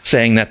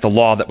saying that the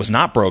law that was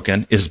not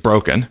broken is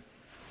broken,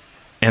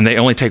 and they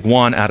only take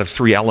one out of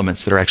three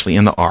elements that are actually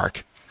in the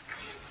ark.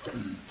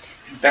 In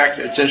fact,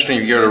 it's interesting,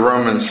 if you go to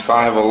Romans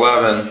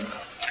 5:11,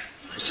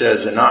 it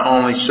says, and not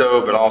only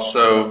so, but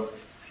also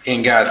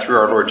in God through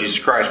our Lord Jesus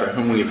Christ, by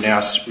whom we have now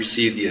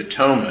received the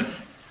atonement.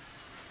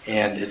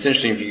 And it's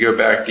interesting, if you go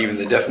back to even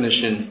the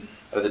definition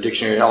of the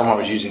dictionary element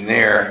was using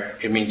there,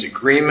 it means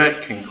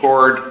agreement,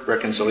 concord,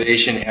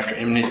 reconciliation after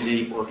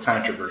enmity or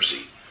controversy.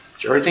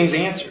 So everything's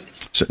answered.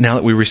 So now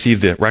that we receive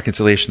the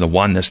reconciliation, the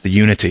oneness, the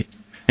unity,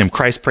 and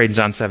Christ prayed in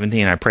John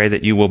 17, I pray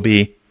that you will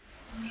be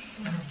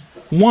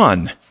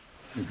one,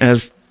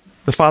 as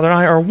the Father and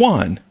I are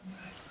one.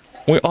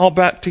 We all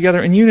back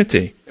together in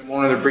unity. And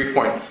one other brief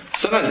point.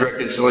 Sometimes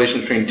reconciliation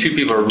between two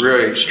people are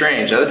really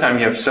strange. Other time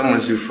you have someone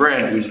who's your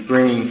friend who's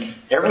bringing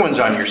everyone's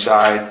on your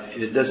side.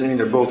 It doesn't mean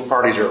that both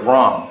parties are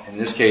wrong. In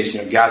this case,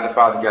 God the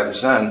Father, God the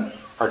Son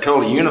are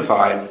totally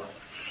unified.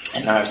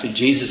 And obviously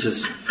Jesus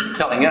is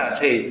telling us,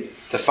 hey,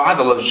 the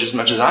Father loves you as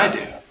much as I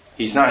do.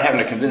 He's not having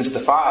to convince the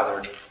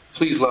Father,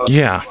 please love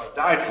me, I've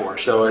died for.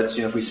 So it's,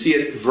 if we see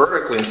it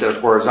vertically instead of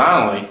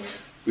horizontally,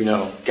 we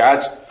know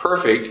God's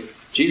perfect,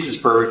 Jesus is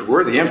perfect,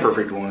 we're the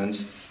imperfect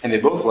ones, and they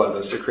both love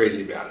us. They're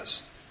crazy about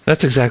us.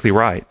 That's exactly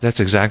right.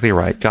 That's exactly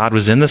right. God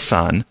was in the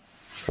Son,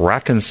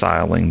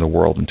 reconciling the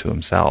world unto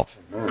himself.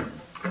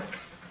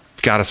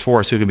 If God is for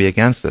us, who can be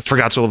against us? For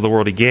God so loved the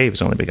world, he gave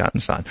his only begotten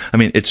Son. I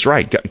mean, it's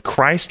right.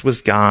 Christ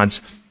was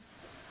God's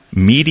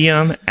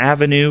medium,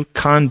 avenue,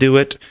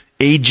 conduit,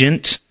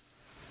 agent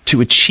to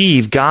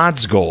achieve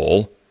God's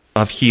goal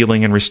of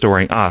healing and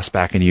restoring us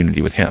back in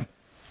unity with him.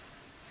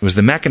 It was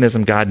the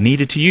mechanism God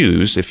needed to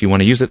use, if you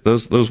want to use it,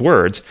 those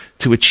words,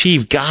 to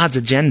achieve God's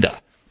agenda.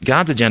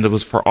 God's agenda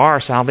was for our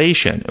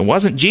salvation. It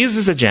wasn't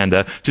Jesus'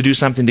 agenda to do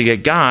something to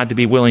get God to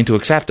be willing to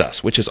accept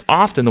us, which is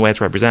often the way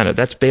it's represented.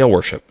 That's Baal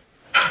worship.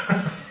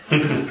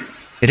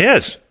 It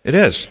is. It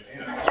is.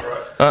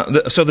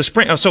 So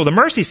the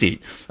mercy seat,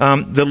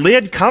 the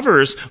lid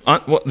covers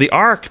the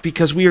ark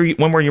because when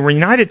we're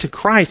united to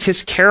Christ,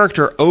 his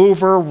character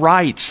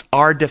overwrites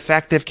our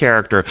defective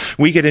character.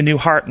 We get a new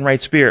heart and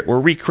right spirit. We're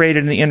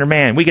recreated in the inner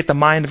man. We get the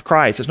mind of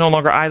Christ. It's no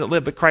longer I that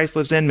live, but Christ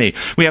lives in me.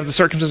 We have the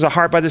circumcision of the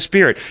heart by the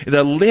Spirit.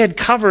 The lid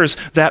covers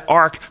that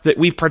ark that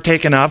we've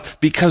partaken of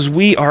because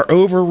we are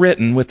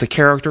overwritten with the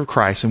character of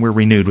Christ and we're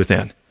renewed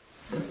within.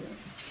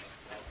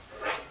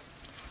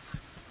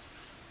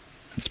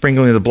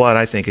 Sprinkling of the blood,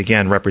 I think,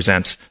 again,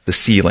 represents the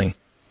sealing.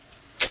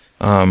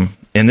 And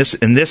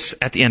this,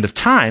 at the end of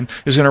time,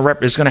 is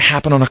going to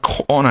happen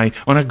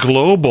on a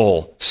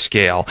global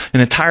scale.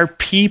 An entire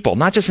people,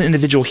 not just an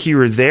individual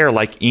here or there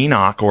like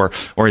Enoch or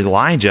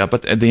Elijah,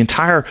 but the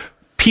entire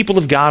people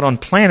of God on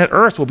planet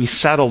Earth will be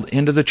settled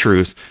into the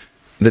truth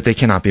that they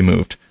cannot be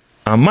moved.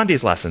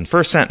 Monday's lesson,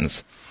 first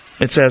sentence.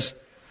 It says,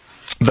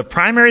 the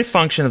primary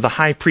function of the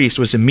high priest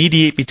was to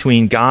mediate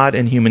between God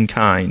and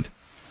humankind.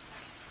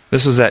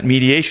 This was that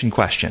mediation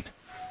question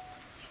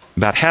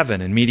about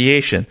heaven and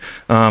mediation.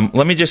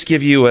 Let me just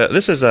give you,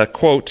 this is a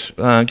quote,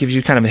 gives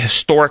you kind of a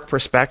historic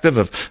perspective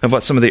of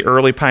what some of the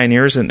early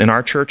pioneers in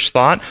our church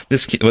thought.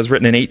 This was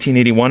written in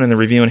 1881 in the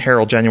Review and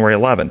Herald, January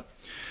 11.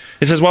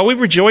 It says, while we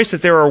rejoice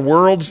that there are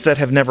worlds that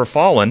have never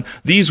fallen,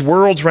 these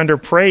worlds render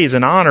praise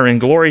and honor and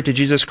glory to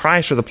Jesus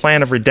Christ for the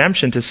plan of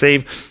redemption to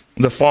save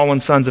the fallen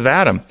sons of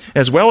Adam,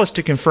 as well as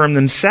to confirm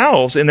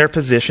themselves in their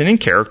position and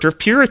character of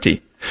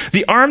purity.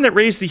 The arm that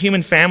raised the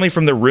human family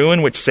from the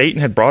ruin which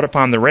Satan had brought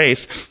upon the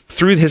race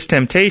through his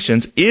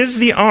temptations is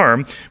the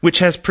arm which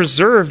has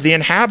preserved the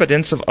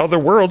inhabitants of other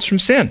worlds from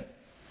sin.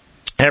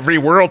 Every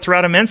world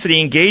throughout immensity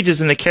engages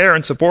in the care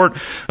and support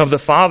of the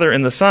Father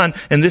and the Son,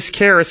 and this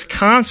care is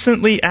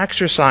constantly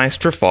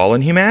exercised for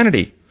fallen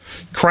humanity.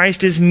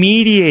 Christ is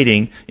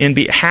mediating in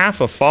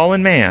behalf of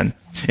fallen man,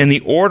 and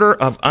the order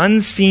of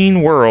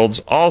unseen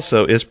worlds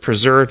also is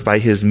preserved by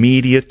his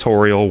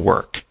mediatorial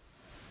work.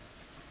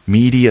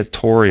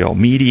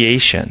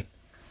 Mediation.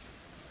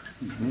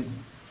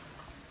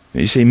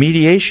 You say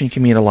mediation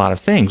can mean a lot of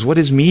things. What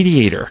is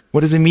mediator?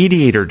 What does a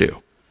mediator do?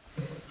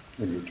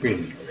 In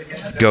between.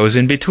 Goes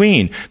in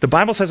between. The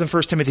Bible says in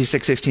 1 Timothy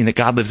 6:16 that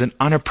God lives in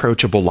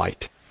unapproachable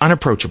light.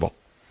 Unapproachable.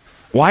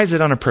 Why is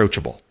it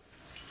unapproachable?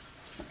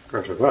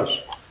 Because of us.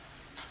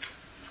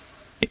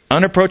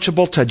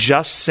 Unapproachable to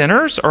just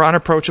sinners or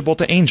unapproachable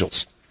to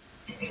angels?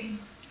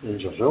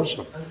 Angels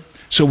also.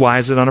 So why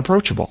is it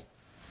unapproachable?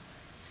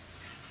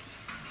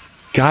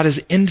 God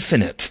is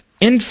infinite.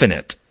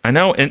 Infinite. I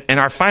know, and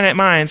our finite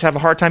minds have a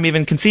hard time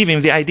even conceiving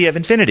of the idea of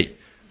infinity.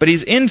 But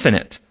he's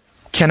infinite.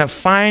 Can a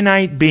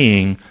finite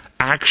being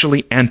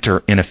actually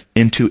enter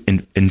into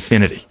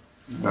infinity?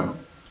 No.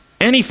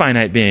 Any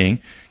finite being,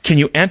 can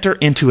you enter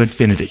into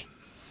infinity?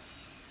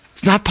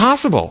 It's not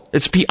possible.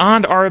 It's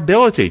beyond our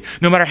ability.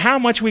 No matter how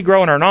much we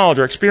grow in our knowledge,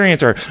 our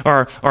experience,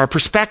 our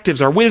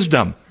perspectives, our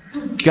wisdom,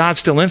 God's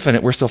still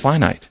infinite, we're still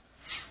finite.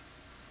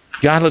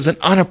 God lives in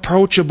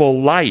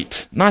unapproachable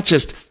light, not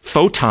just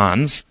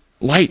photons,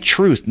 light,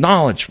 truth,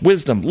 knowledge,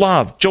 wisdom,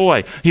 love,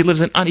 joy.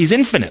 He's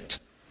infinite.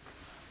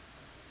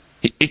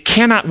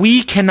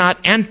 We cannot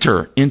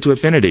enter into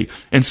infinity.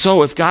 And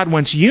so if God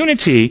wants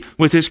unity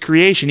with his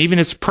creation, even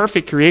his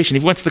perfect creation,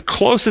 if he wants the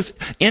closest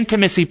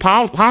intimacy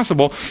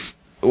possible,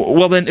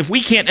 well then if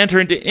we can't enter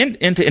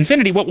into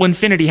infinity, what will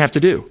infinity have to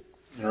do?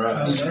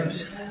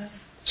 Right.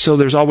 So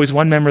there's always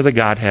one member of the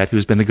Godhead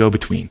who's been the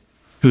go-between,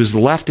 who's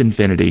left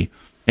infinity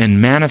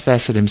and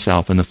manifested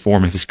himself in the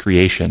form of his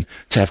creation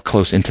to have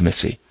close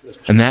intimacy.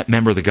 And that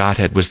member of the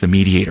Godhead was the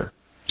mediator,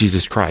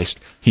 Jesus Christ.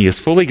 He is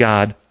fully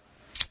God,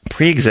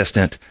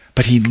 pre-existent,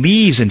 but he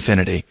leaves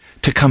infinity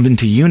to come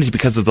into unity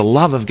because of the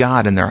love of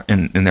God in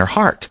their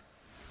heart.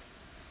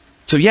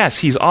 So yes,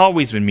 he's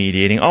always been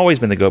mediating, always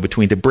been the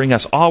go-between to bring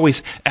us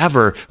always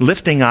ever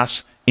lifting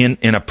us in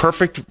a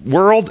perfect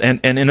world and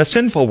in a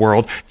sinful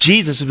world.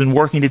 Jesus has been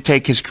working to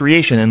take his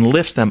creation and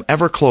lift them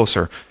ever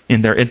closer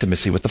in their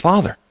intimacy with the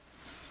Father.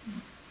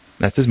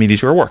 That's his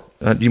mediatorial work.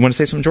 Do you want to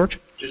say something, George?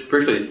 Just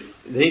briefly,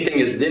 the neat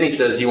thing is then he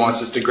says he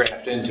wants us to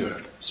graft into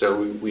him.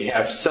 So we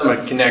have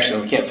some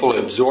connection. We can't fully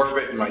absorb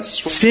it.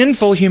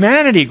 Sinful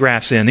humanity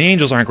grafts in. The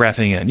angels aren't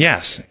grafting in.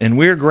 Yes. And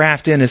we're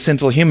grafted in as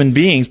sinful human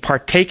beings,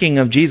 partaking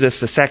of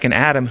Jesus, the second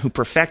Adam, who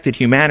perfected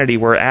humanity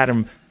where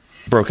Adam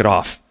broke it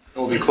off.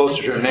 We'll be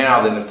closer to him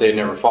now than if they'd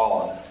never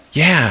fallen.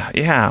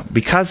 Yeah.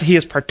 Because he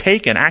has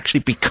partaken, actually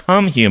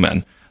become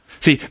human.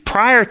 See,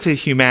 prior to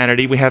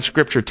humanity, we have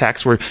scripture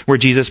texts where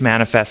Jesus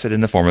manifested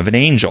in the form of an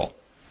angel.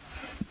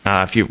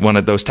 If you one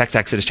of those texts,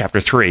 Exodus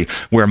chapter 3,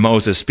 where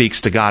Moses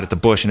speaks to God at the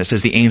bush, and it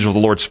says the angel of the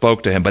Lord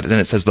spoke to him, but then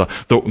it says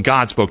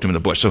God spoke to him in the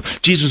bush. So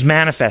Jesus was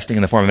manifesting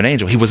in the form of an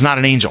angel. He was not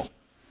an angel.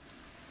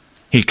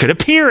 He could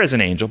appear as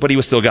an angel, but he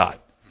was still God.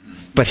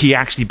 But he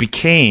actually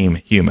became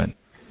human.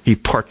 He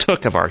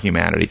partook of our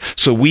humanity.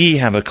 So we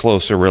have a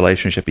closer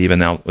relationship even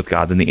now with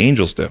God than the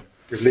angels do.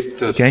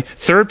 Okay,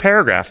 third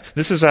paragraph.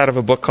 This is out of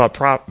a book called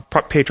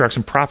Patriarchs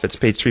and Prophets,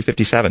 page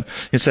 357.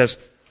 It says,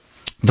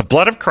 the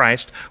blood of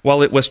Christ,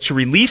 while it was to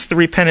release the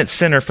repentant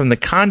sinner from the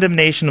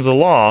condemnation of the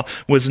law,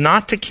 was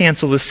not to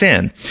cancel the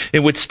sin.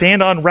 It would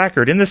stand on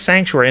record in the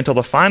sanctuary until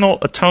the final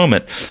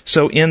atonement.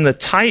 So in the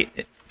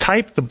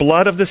type, the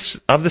blood of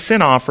the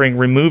sin offering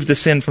removed the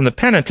sin from the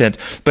penitent,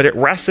 but it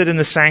rested in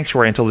the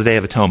sanctuary until the day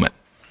of atonement.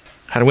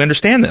 How do we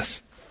understand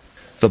this?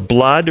 The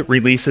blood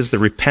releases the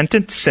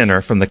repentant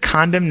sinner from the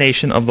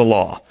condemnation of the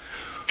law.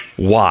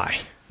 Why?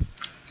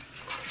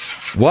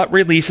 What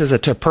releases a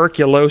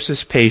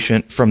tuberculosis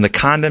patient from the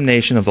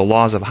condemnation of the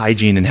laws of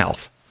hygiene and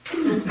health?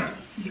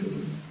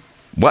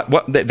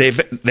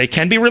 They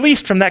can be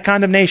released from that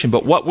condemnation,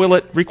 but what will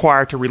it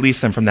require to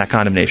release them from that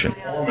condemnation?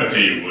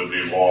 Conformity with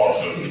the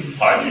laws of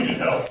hygiene and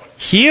health.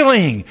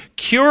 healing,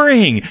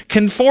 curing,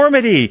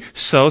 conformity.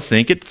 So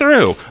think it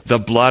through. The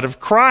blood of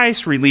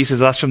Christ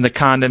releases us from the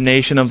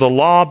condemnation of the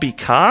law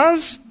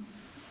because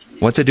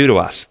what's it do to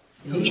us?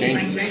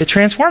 It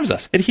transforms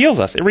us. It heals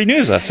us. It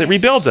renews us. It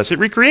rebuilds us. It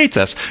recreates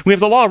us. We have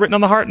the law written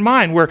on the heart and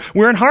mind.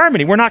 We're in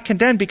harmony. We're not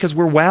condemned because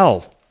we're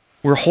well.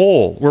 We're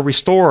whole. We're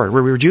restored.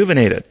 We're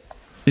rejuvenated.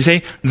 You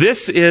see,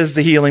 this is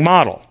the healing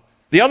model.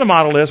 The other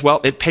model is, well,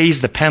 it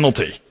pays the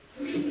penalty.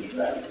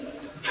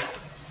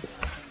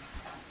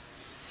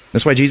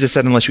 That's why Jesus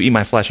said, unless you eat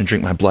my flesh and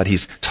drink my blood,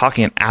 he's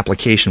talking an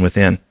application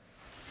within.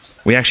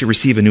 We actually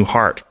receive a new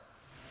heart.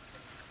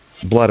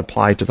 Blood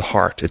applied to the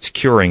heart. It's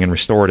curing and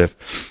restorative.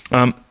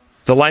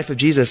 The life of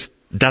Jesus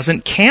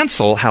doesn't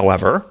cancel,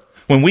 however,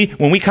 when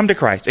we come to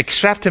Christ,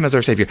 accept him as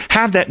our Savior,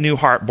 have that new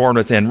heart born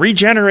within,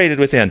 regenerated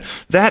within.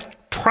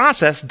 That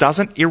process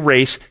doesn't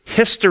erase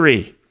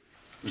history.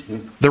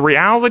 The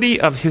reality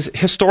of his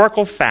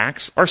historical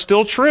facts are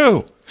still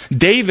true.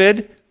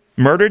 David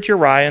murdered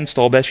Uriah and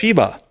stole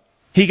Bathsheba.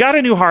 He got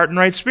a new heart and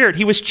right spirit.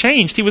 He was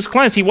changed. He was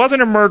cleansed. He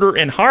wasn't a murderer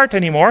in heart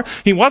anymore.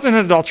 He wasn't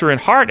an adulterer in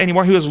heart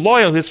anymore. He was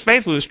loyal. He was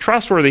faithful. He was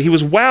trustworthy. He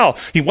was well.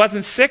 He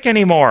wasn't sick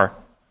anymore.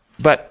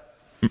 But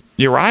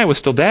Uriah was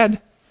still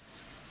dead.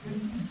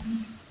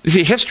 You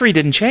see, history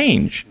didn't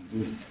change.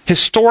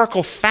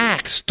 Historical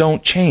facts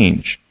don't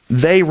change.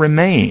 They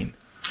remain.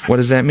 What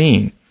does that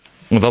mean?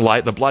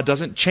 Well, the blood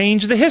doesn't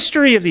change the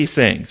history of these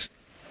things.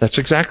 That's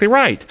exactly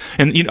right.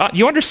 And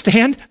you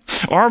understand,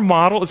 our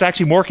model is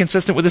actually more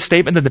consistent with this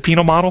statement than the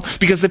penal model,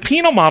 because the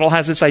penal model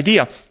has this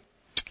idea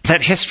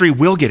that history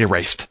will get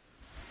erased.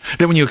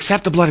 That when you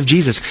accept the blood of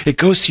Jesus, it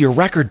goes to your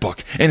record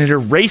book and it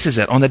erases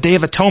it on the Day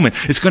of Atonement.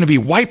 It's going to be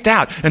wiped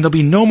out and there'll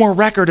be no more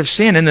record of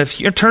sin in the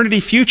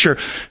eternity future.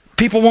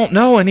 People won't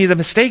know any of the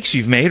mistakes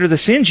you've made or the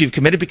sins you've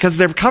committed because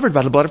they're covered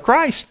by the blood of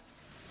Christ.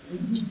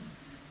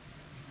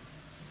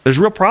 There's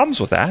real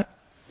problems with that.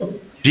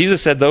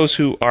 Jesus said those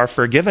who are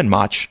forgiven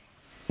much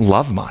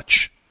love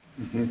much.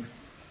 Mm-hmm.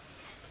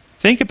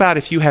 Think about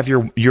if you have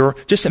your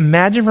just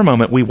imagine for a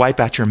moment we wipe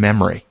out your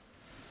memory.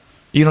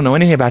 You don't know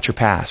anything about your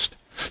past.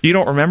 You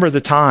don't remember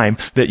the time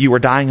that you were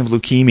dying of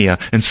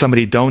leukemia and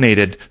somebody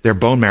donated their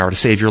bone marrow to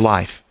save your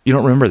life. You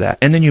don't remember that.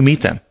 And then you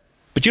meet them.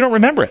 But you don't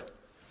remember it.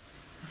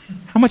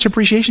 How much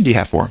appreciation do you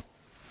have for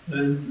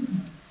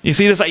them? You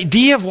see, this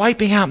idea of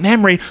wiping out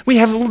memory, we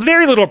have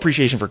very little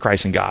appreciation for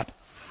Christ and God.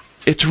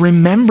 It's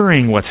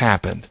remembering what's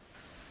happened.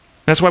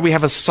 That's why we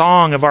have a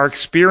song of our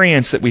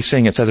experience that we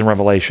sing, it says in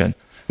Revelation.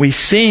 We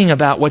sing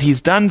about what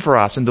he's done for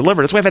us and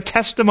delivered us. We have a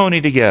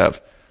testimony to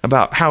give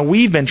about how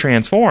we've been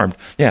transformed.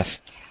 Yes?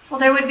 Well,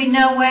 there would be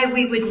no way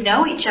we would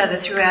know each other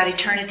throughout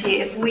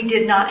eternity if we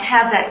did not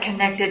have that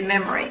connected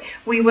memory.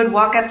 We would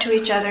walk up to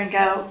each other and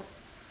go,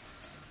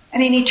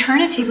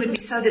 eternity would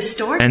be so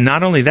distorted. And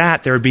not only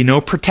that, there would be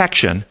no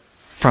protection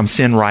from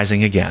sin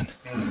rising again.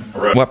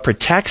 Right. What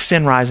protects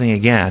sin rising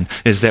again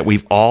is that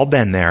we've all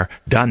been there,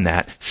 done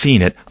that,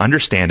 seen it,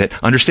 understand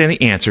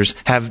the answers,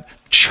 have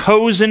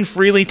chosen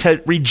freely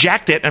to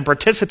reject it and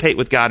participate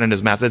with God in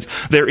his methods.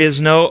 There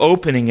is no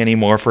opening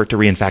anymore for it to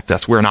reinfect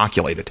us. We're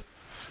inoculated.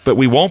 But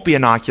we won't be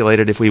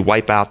inoculated if we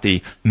wipe out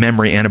the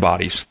memory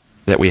antibodies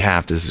that we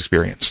have to this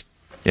experience.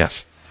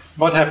 Yes?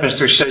 What happens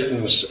to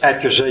Satan's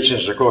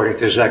accusations according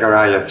to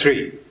Zechariah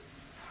 3?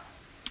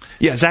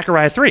 Yeah,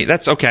 Zechariah 3.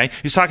 That's okay.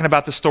 He's talking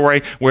about the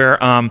story where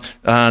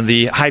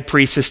the high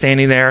priest is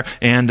standing there,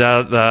 and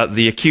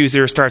the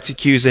accuser starts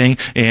accusing,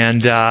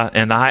 and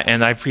the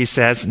high priest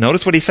says,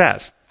 notice what he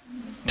says: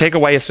 "Take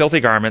away his filthy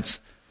garments.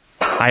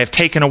 I have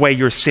taken away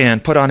your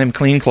sin. Put on him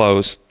clean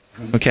clothes."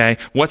 Okay,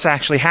 what's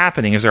actually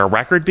happening? Is there a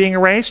record being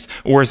erased,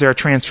 or is there a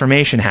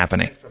transformation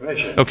happening?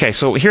 Okay,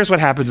 so here's what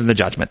happens in the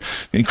judgment.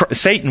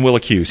 Satan will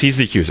accuse. He's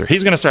the accuser.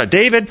 He's going to start.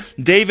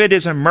 David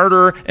is a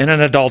murderer and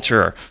an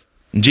adulterer.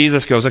 And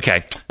Jesus goes,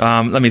 okay,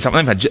 let me see.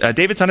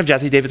 David, son of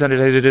Jesse,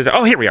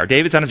 oh, here we are.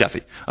 David, son of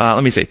Jesse.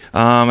 Let me see.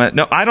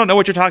 No, I don't know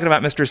what you're talking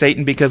about, Mr.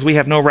 Satan, because we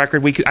have no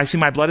record. I see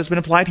my blood has been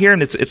applied here,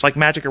 and it's like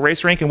magic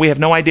erase rink, and we have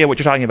no idea what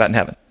you're talking about in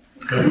heaven.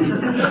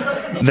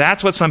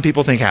 That's what some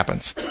people think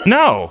happens.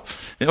 No.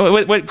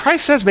 What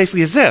Christ says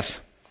basically is this.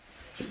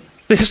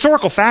 The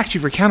historical facts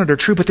you've recounted are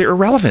true, but they're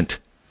irrelevant.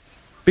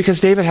 Because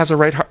David has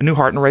a new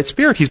heart and a right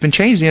spirit. He's been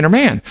changed, the inner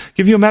man.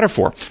 Give you a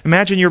metaphor.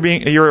 Imagine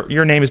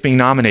your name is being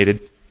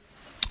nominated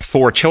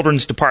for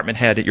children's department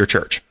head at your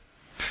church.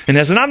 And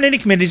as the nominating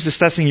committee is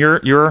discussing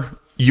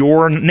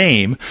your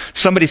name,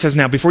 somebody says,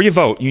 now, before you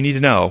vote, you need to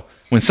know,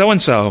 when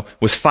so-and-so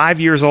was 5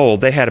 years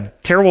old, they had a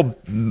terrible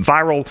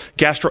viral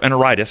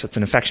gastroenteritis, it's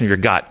an infection of your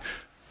gut,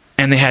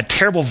 and they had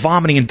terrible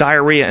vomiting and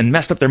diarrhea and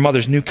messed up their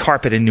mother's new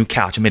carpet and new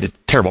couch and made a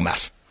terrible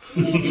mess.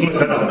 You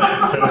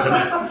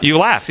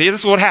laugh. See,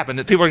 this is what happened.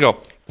 That people are going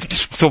to go,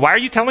 so why are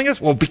you telling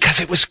us? Well, because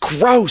it was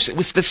gross. It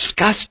was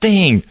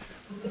disgusting.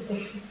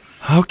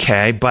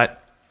 Okay, but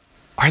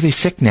are they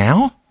sick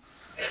now?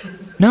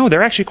 No,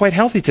 they're actually quite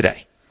healthy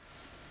today.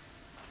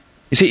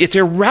 You see, it's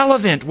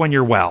irrelevant when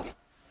you're well.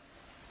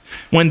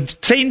 When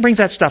Satan brings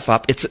that stuff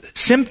up, it's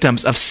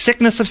symptoms of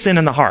sickness of sin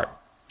in the heart.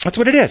 That's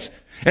what it is.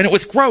 And it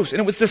was gross, and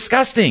it was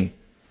disgusting.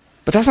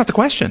 But that's not the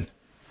question.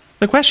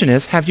 The question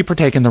is, have you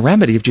partaken the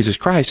remedy of Jesus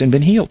Christ and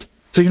been healed?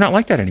 So you're not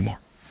like that anymore.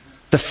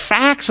 The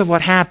facts of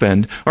what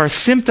happened are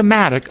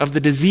symptomatic of the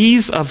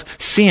disease of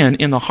sin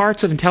in the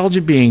hearts of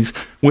intelligent beings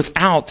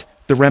without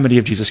the remedy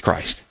of Jesus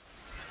Christ.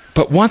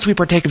 But once we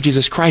partake of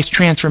Jesus Christ,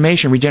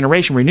 transformation,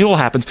 regeneration, renewal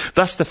happens.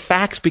 Thus, the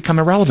facts become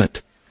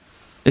irrelevant.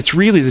 It's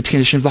really the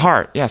condition of the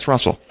heart. Yes,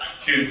 Russell.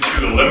 To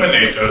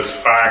eliminate those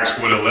facts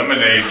would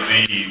eliminate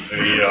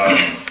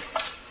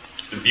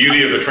the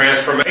beauty of the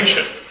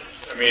transformation.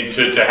 I mean,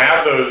 to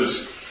have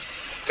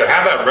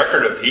that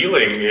record of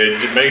healing,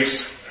 it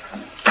makes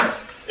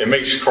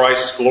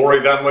Christ's glory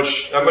that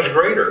much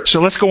greater.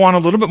 So let's go on a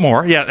little bit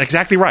more. Yeah,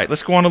 exactly right.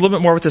 Let's go on a little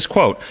bit more with this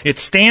quote. It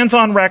stands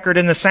on record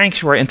in the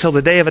sanctuary until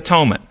the day of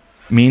atonement.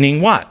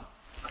 Meaning what?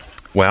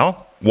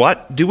 Well,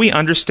 what do we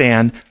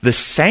understand the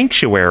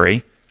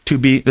sanctuary to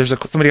be?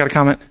 Somebody got a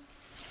comment?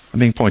 I'm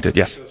being pointed.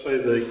 Yes. I was going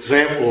to say the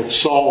example of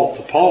Saul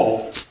to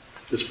Paul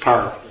is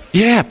powerful.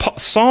 Yeah,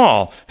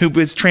 Saul, who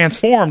was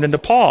transformed into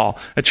Paul,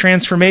 a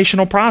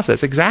transformational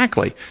process.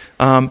 Exactly.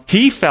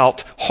 He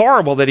felt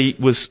horrible that he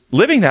was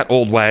living that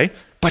old way,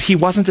 but he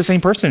wasn't the same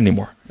person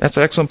anymore. That's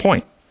an excellent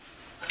point.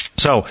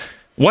 So,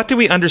 what do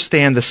we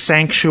understand the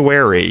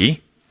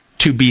sanctuary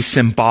to be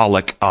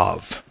symbolic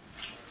of?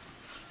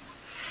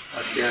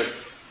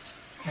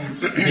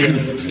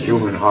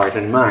 Human heart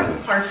and mind.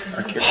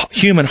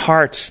 Human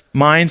hearts,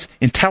 minds,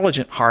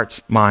 intelligent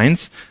hearts,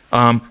 minds,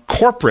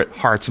 corporate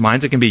hearts,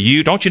 minds. It can be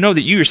you. Don't you know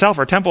that you yourself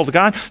are a temple of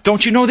God?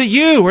 Don't you know that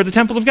you are the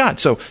temple of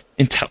God? So,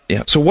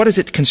 so what is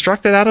it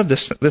constructed out of,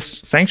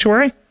 this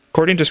sanctuary?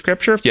 According to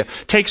Scripture, if you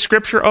take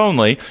Scripture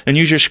only and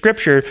use your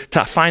Scripture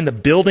to find the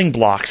building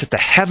blocks that the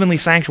heavenly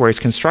sanctuary is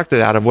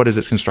constructed out of, what is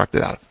it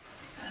constructed out of?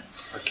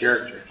 Our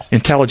character.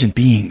 Intelligent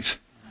beings.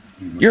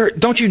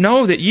 Don't you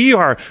know that ye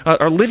are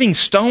living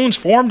stones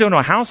formed into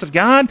a house of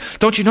God?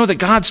 Don't you know that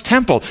God's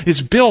temple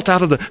is built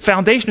out of the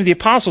foundation of the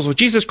apostles with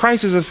Jesus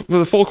Christ as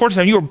the full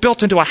cornerstone? You are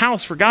built into a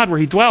house for God where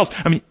He dwells.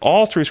 I mean,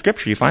 all through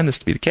Scripture you find this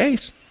to be the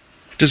case.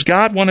 Does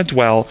God want to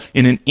dwell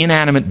in an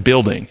inanimate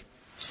building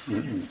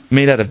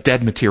made out of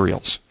dead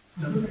materials?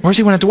 Where does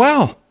He want to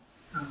dwell?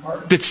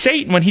 Did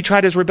Satan, when he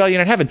tried his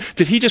rebellion in heaven,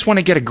 did he just want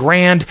to get a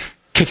grand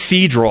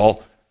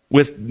cathedral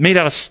made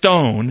out of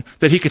stone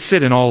that he could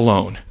sit in all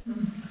alone?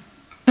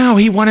 No,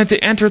 he wanted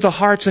to enter the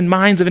hearts and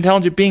minds of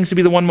intelligent beings to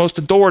be the one most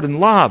adored and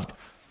loved.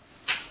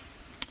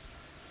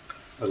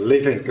 A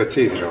living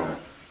cathedral.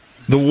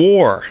 The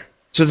war.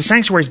 So the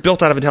sanctuary is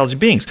built out of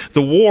intelligent beings.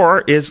 The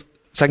war is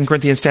 2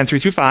 Corinthians 10,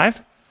 3-5.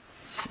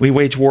 We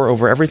wage war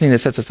over everything that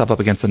sets itself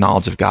up against the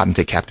knowledge of God and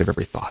take captive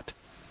every thought.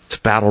 It's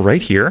a battle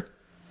right here.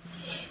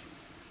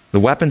 The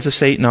weapons of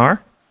Satan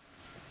are?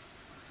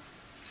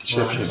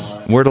 Deception.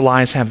 Where do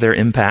lies have their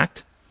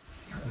impact?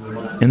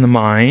 In the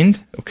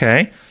mind.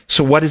 Okay.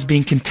 So what is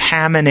being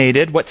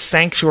contaminated? What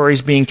sanctuary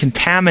is being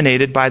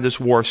contaminated by this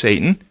war of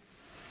Satan?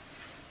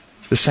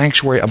 The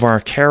sanctuary of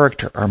our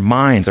character, our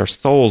minds, our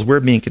souls.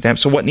 We're being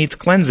contaminated. So what needs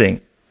cleansing?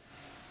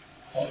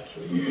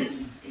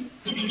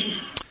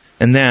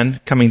 And then,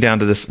 coming down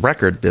to this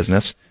record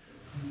business,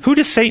 who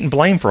does Satan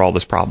blame for all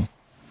this problem?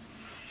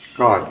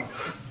 God.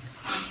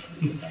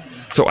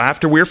 So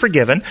after we're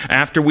forgiven,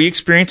 after we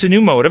experience a new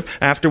motive,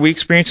 after we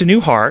experience a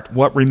new heart,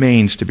 what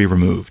remains to be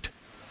removed?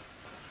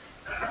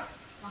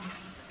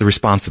 The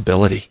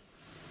responsibility.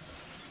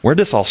 Where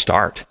did this all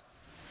start?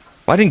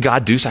 Why didn't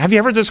God do something? Have you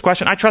ever heard this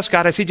question? I trust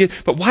God, I see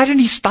Jesus, but why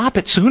didn't He stop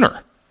it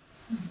sooner?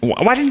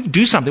 Why didn't He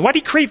do something? Why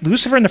did He create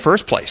Lucifer in the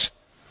first place?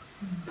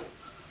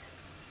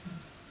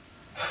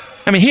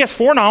 I mean, He has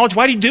foreknowledge.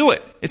 Why did He do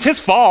it? It's His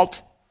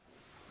fault.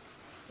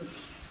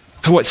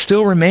 So what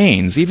still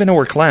remains, even though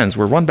we're cleansed,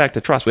 we're run back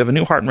to trust, we have a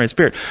new heart and right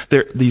spirit,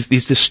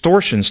 these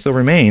distortions still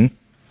remain.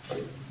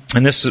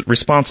 And this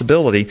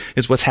responsibility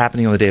is what's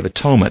happening on the Day of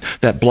Atonement.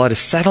 That blood is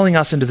settling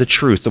us into the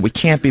truth, that we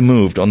can't be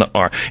moved on the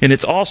ark. And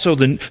it's also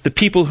the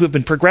people who have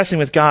been progressing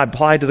with God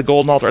applied to the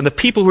golden altar. And the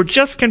people who are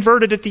just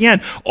converted at the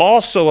end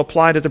also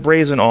apply to the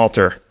brazen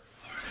altar.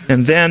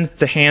 And then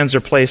the hands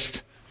are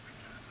placed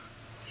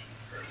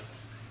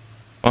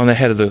on the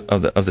head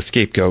of the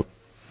scapegoat.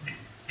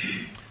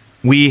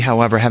 We,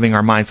 however, having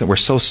our minds that we're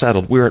so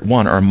settled, we're at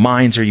one, our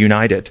minds are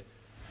united.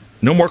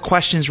 No more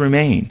questions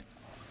remain.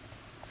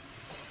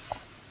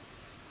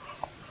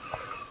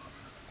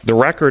 The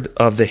record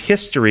of the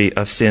history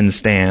of sin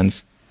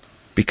stands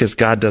because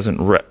God doesn't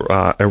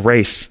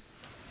erase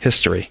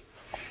history.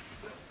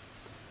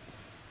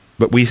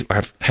 But we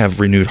have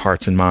renewed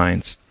hearts and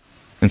minds.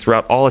 And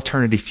throughout all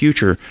eternity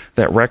future,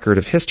 that record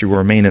of history will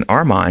remain in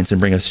our minds and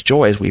bring us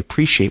joy as we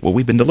appreciate what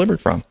we've been delivered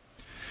from.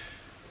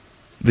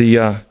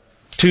 The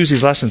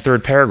Tuesday's lesson,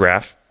 third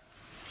paragraph.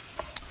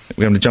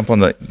 We're going to jump on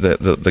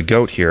the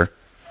goat here.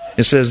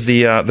 It says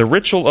the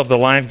ritual of the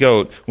live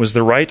goat was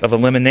the rite of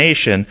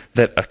elimination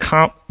that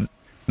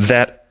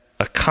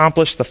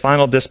accomplished the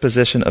final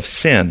disposition of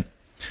sin.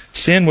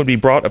 Sin would be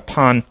brought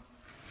upon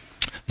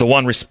the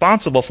one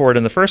responsible for it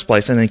in the first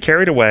place and then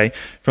carried away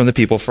from the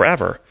people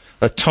forever.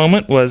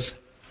 Atonement was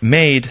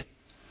made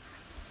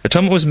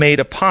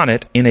upon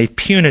it in a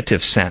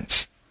punitive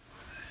sense.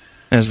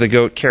 as the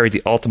goat carried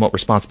the ultimate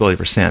responsibility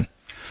for sin.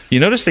 You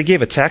notice they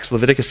gave a text,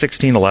 Leviticus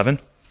 16:11,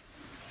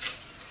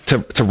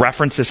 to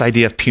reference this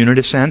idea of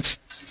punitive sense.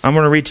 I'm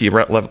going to read to you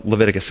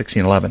Leviticus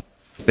 16:11.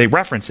 They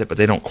reference it, but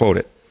they don't quote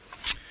it.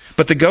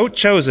 But the goat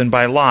chosen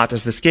by Lot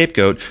as the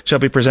scapegoat shall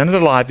be presented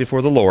alive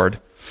before the Lord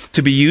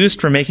to be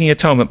used for making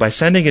atonement by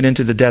sending it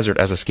into the desert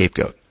as a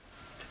scapegoat.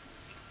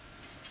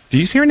 Do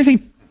you hear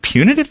anything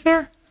punitive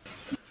there?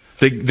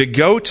 The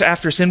goat,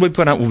 after sin will be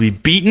put out, will be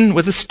beaten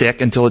with a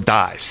stick until it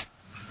dies.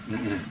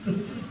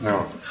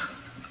 No.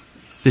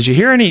 Did you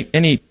hear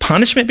any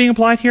punishment being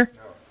applied here?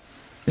 No.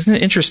 Isn't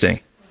it interesting?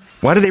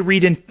 Why do they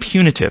read in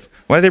punitive?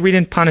 Why do they read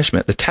in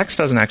punishment? The text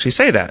doesn't actually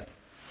say that.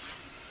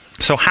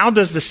 So how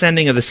does the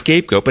sending of the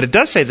scapegoat, but it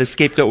does say the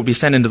scapegoat would be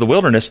sent into the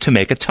wilderness to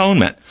make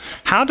atonement.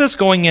 How does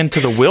going into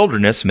the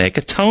wilderness make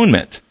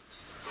atonement?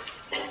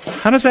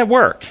 How does that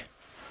work?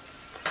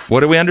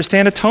 What do we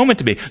understand atonement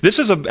to be? This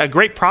is a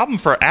great problem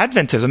for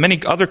Adventism.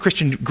 Many other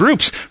Christian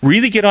groups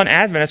really get on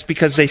Adventists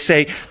because they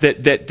say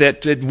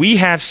that we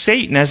have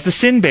Satan as the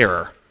sin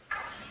bearer.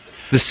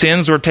 The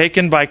sins were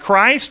taken by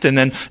Christ and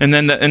then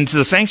into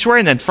the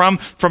sanctuary, and then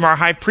from our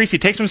high priest, he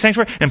takes them to the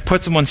sanctuary and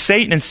puts them on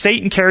Satan, and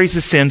Satan carries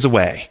the sins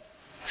away.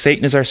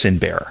 Satan is our sin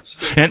bearer.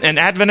 And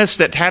Adventists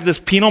that have this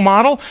penal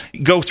model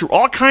go through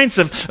all kinds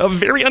of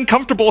very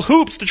uncomfortable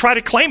hoops to try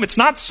to claim it's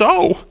not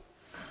so.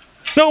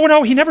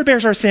 No, he never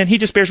bears our sin. He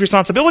just bears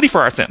responsibility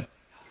for our sin.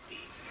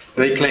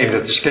 They claim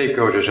that the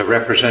scapegoat is a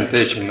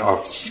representation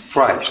of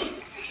Christ.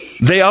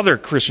 Other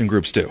Christian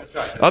groups do.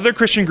 Other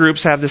Christian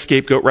groups have the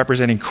scapegoat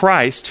representing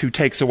Christ who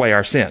takes away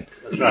our sin.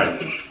 That's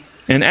right.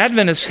 And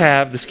Adventists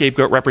have the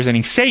scapegoat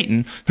representing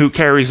Satan who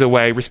carries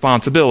away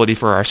responsibility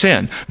for our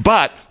sin.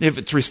 But if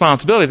it's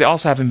responsibility, they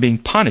also have him being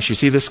punished. You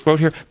see this quote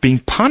here? Being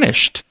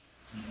punished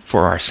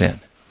for our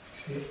sin.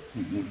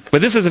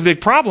 But this is a big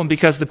problem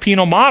because the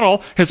penal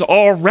model has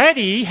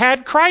already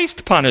had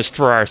Christ punished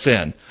for our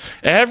sin.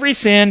 Every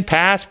sin,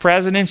 past,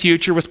 present, and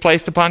future, was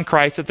placed upon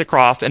Christ at the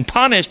cross and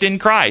punished in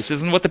Christ.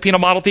 Isn't what the penal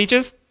model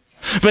teaches?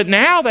 But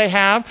now they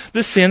have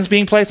the sins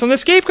being placed on the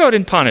scapegoat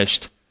and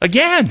punished.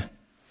 Again.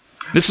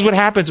 This is what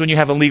happens when you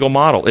have a legal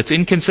model. It's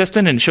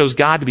inconsistent and it shows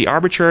God to be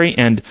arbitrary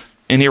and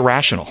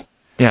irrational.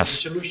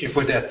 Yes? The solution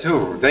for that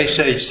too. They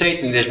say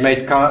Satan is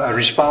made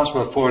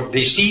responsible for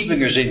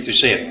deceiving us into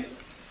sin.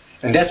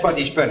 And that's what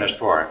he's punished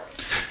for.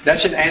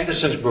 That's in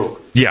Anderson's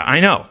book. Yeah, I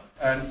know.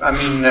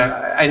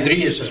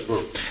 Andreas'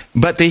 book.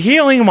 But the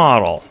healing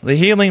model,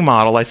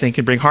 I think,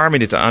 can bring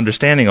harmony to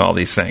understanding all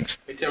these things.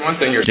 Hey, Tim, one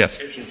thing here.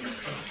 Yes.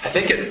 I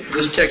think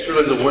this text,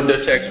 really the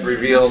window text,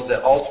 reveals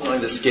that ultimately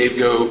the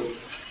scapegoat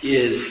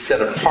is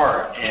set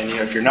apart. And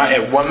if you're not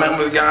at one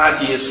moment with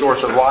God, he is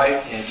source of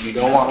life. And if you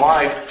don't want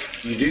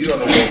life, you do go in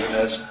the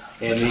wilderness.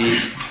 And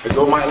the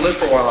goat might live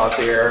for a while out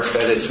there,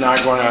 but it's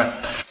not going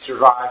to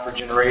survive for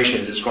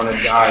generations. It's going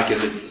to die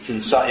because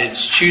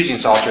it's choosing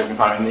solitary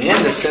confinement. In the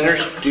end, the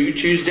sinners do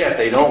choose death.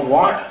 They don't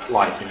want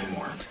life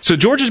anymore. So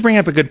George is bringing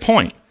up a good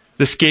point.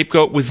 The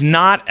scapegoat was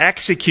not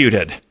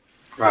executed.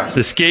 Right.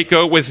 The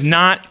scapegoat was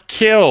not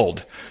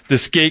killed. The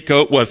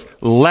scapegoat was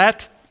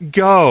let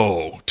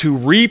go to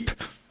reap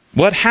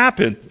what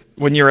happened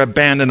when you're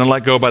abandoned and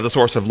let go by the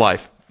source of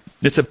life.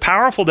 It's a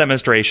powerful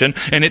demonstration,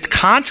 and it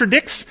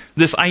contradicts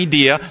this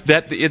idea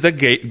that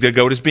the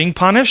goat is being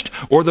punished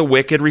or the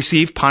wicked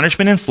receive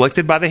punishment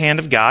inflicted by the hand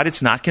of God.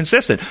 It's not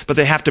consistent. But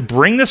they have to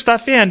bring this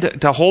stuff in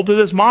to hold to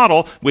this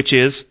model, which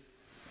is,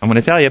 I'm going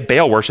to tell you,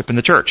 Baal worship in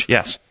the church.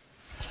 Yes?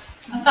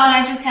 A thought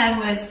I just had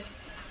was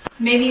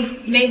maybe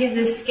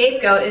this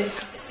scapegoat is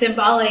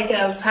symbolic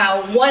of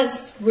how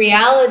once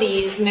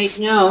reality is made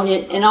known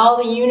and all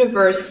the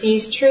universe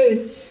sees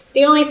truth,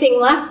 the only thing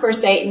left for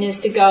Satan is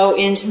to go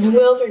into the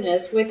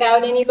wilderness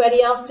without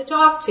anybody else to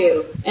talk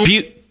to.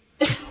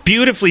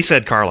 Beautifully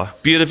said, Carla.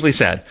 Beautifully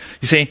said.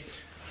 You see,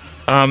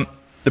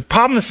 the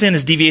problem of sin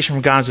is deviation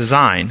from God's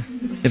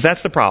design, if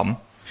that's the problem.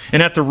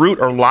 And at the root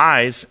are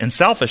lies and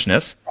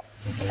selfishness.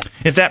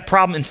 If that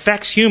problem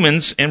infects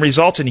humans and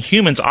results in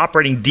humans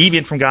operating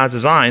deviant from God's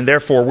design,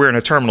 therefore we're in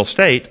a terminal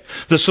state,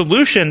 the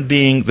solution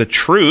being the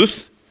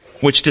truth,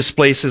 which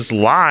displaces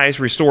lies,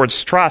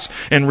 restores trust,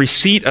 and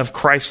receipt of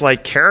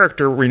Christ-like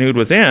character renewed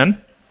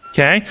within,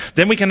 okay?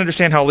 Then we can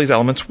understand how all these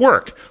elements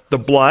work. The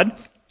blood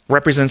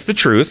represents the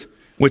truth,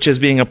 which is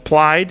being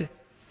applied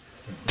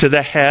to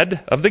the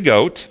head of the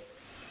goat.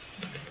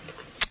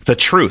 The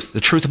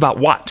truth about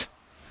what?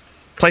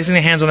 Placing the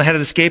hands on the head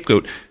of the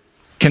scapegoat.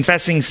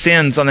 Confessing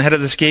sins on the head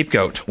of the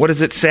scapegoat. What is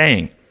it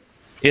saying?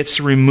 It's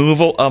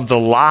removal of the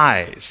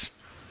lies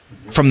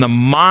from the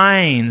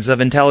minds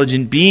of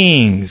intelligent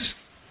beings.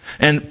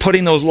 And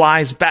putting those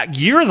lies back.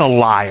 You're the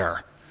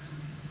liar.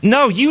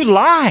 No, you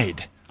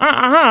lied.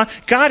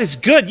 God is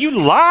good. You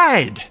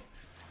lied.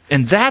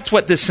 And that's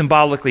what this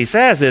symbolically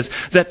says, is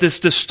that this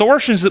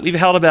distortions that we've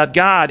held about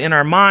God in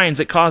our minds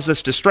that cause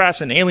us distress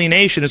and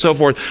alienation and so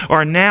forth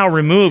are now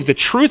removed. The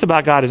truth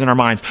about God is in our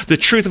minds. The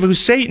truth of who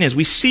Satan is.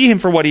 We see him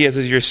for what he is,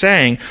 as you're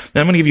saying. And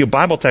I'm going to give you a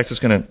Bible text that's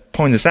going to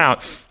point this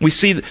out. We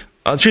see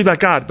The truth about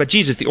God, about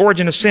Jesus, the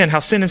origin of sin, how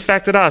sin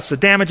infected us, the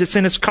damage that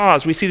sin has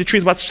caused. We see the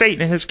truth about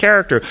Satan and his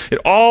character.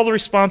 All the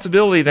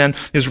responsibility then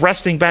is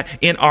resting back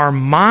in our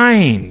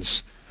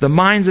minds. The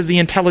minds of the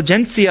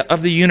intelligentsia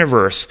of the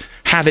universe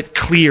have it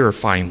clear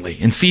finally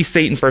and see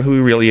Satan for who he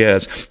really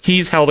is.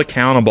 He's held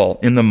accountable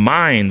in the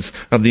minds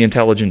of the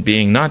intelligent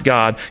being, not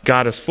God.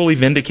 God is fully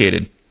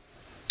vindicated.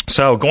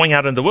 So going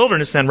out into the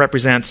wilderness then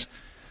represents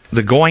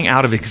the going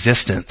out of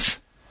existence.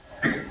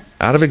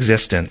 Out of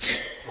existence.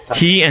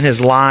 He and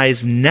his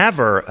lies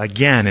never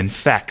again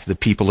infect the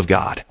people of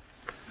God.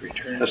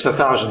 That's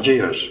 1,000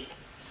 years.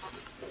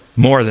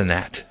 More than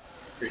that.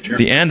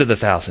 The end of the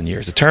 1,000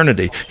 years,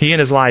 eternity. He and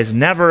his lies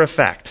never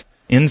infect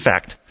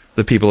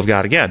the people of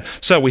God again.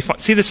 So we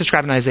see this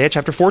described in Isaiah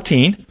chapter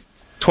 14,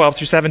 12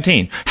 through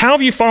 17. How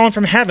have you fallen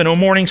from heaven, O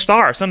morning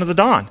star, son of the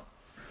dawn?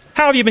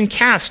 How have you been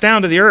cast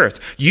down to the earth,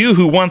 you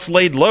who once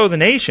laid low the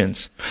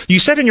nations? You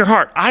said in your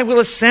heart, I will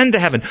ascend to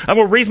heaven. I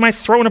will raise my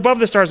throne above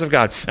the stars of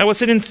God. I will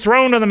sit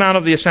enthroned on the mount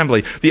of the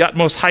assembly, the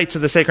utmost heights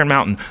of the sacred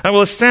mountain. I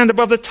will ascend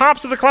above the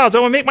tops of the clouds. I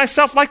will make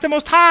myself like the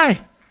Most High.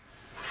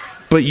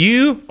 But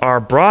you are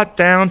brought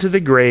down to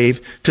the grave,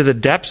 to the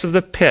depths of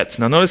the pits.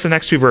 Now notice the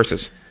next two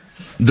verses.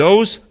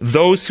 Those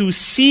who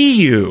see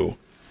you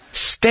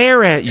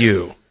stare at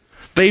you.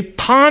 They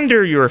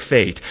ponder your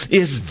fate.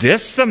 Is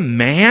this the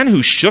man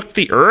who shook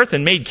the earth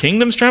and made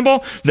kingdoms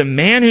tremble? The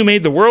man who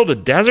made the world a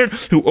desert,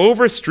 who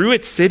overthrew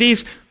its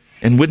cities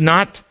and would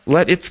not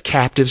let its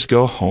captives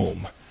go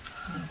home?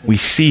 We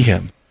see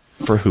him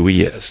for who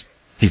he is.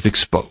 He's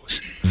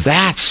exposed.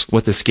 That's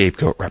what the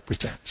scapegoat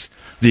represents.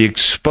 The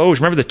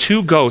exposure. Remember, the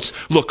two goats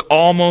look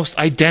almost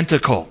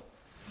identical.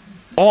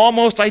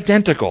 Almost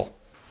identical.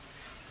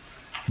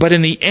 But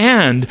in the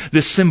end,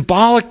 the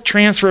symbolic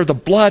transfer of the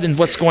blood and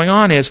what's going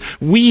on is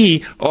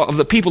we, of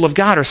the people of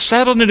God, are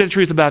settled into the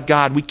truth about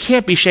God. We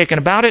can't be shaken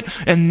about it.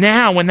 And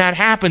now when that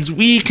happens,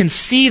 we can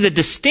see the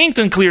distinct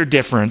and clear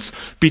difference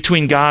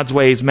between God's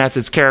ways,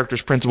 methods,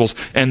 characters, principles,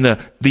 and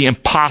the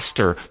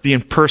imposter, the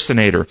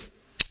impersonator,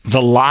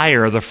 the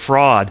liar, the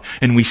fraud.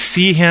 And we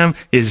see him,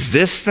 is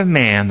this the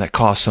man that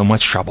caused so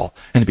much trouble?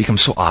 And it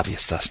becomes so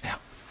obvious to us now.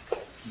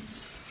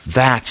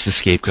 That's the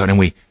scapegoat. And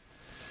we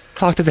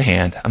talk to the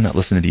hand. I'm not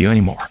listening to you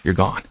anymore. You're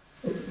gone.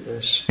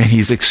 Yes. And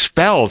he's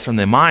expelled from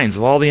the minds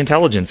of all the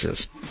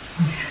intelligences.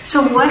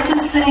 So what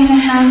does the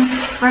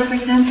hands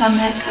represent on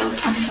that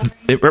coat? I'm sorry.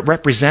 It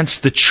represents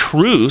the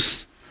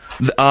truth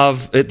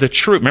of the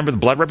truth. Remember, the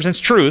blood represents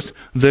truth.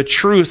 The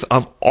truth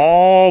of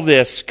all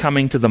this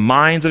coming to the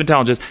minds of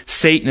intelligence.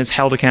 Satan is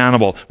held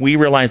accountable. We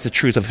realize the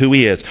truth of who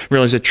he is.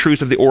 Realize the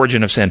truth of the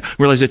origin of sin.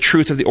 Realize the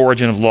truth of the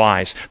origin of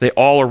lies. They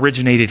all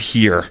originated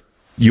here.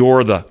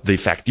 You're the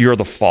defect. You're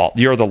the fault.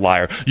 You're the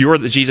liar.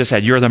 Jesus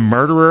said, you're the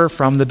murderer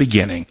from the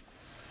beginning.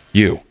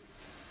 You.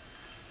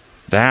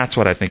 That's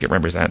what I think it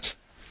represents.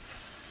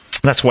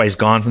 That's why he's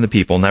gone from the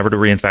people, never to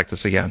reinfect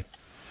us again.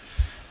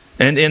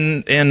 And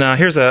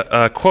here's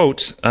a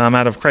quote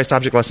out of Christ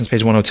Object Lessons,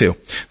 page 102.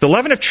 The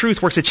leaven of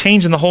truth works a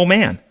change in the whole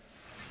man.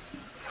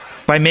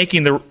 By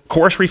making the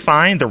coarse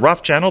refined, the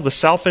rough gentle, the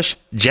selfish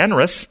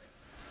generous.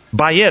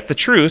 By it, the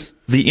truth,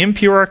 the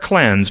impure are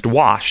cleansed,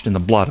 washed in the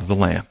blood of the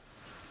Lamb.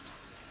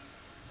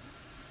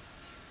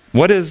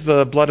 What is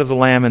the blood of the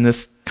Lamb in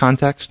this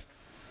context?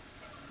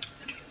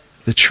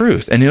 The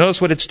truth. And you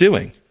notice what it's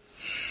doing.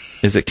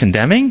 Is it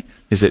condemning?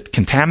 Is it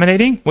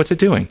contaminating? What's it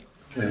doing?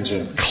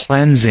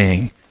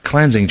 Cleansing.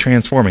 Cleansing,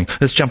 transforming.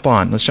 Let's jump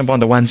on. Let's jump on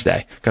to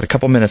Wednesday. Got a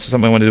couple minutes of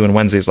something I want to do in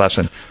Wednesday's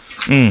lesson.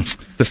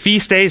 The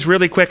feast days,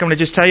 really quick, I'm going to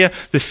just tell you,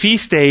 the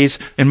feast days,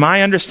 in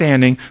my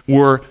understanding,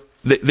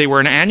 they were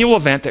an annual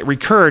event that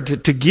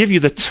recurred to give you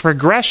the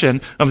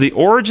progression of the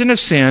origin of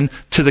sin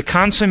to the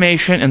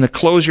consummation and the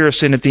closure of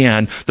sin at the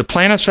end. The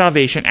plan of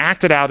salvation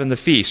acted out in the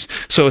feast.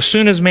 So as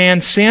soon as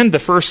man sinned, the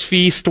first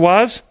feast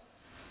was?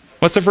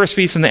 What's the first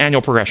feast in the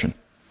annual progression?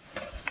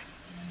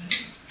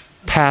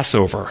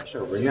 Passover.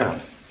 Yeah.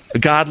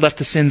 God left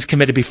the sins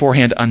committed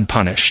beforehand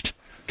unpunished.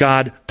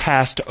 God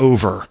passed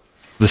over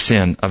the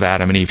sin of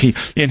Adam and Eve. He,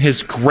 in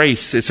his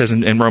grace, it says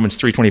in Romans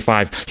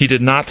 3:25, he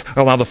did not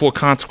allow the full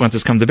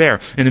consequences come to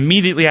bear. And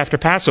immediately after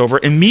Passover,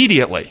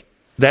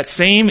 that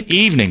same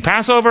evening,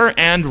 Passover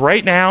and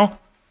right now,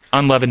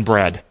 unleavened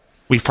bread.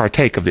 We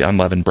partake of the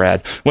unleavened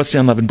bread. What's the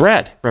unleavened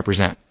bread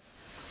represent?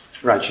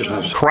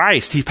 Righteousness.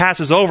 Christ. He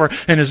passes over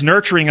and is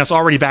nurturing us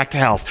already back to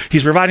health.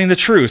 He's providing the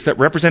truth that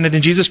represented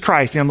in Jesus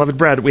Christ, the unleavened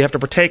bread that we have to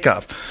partake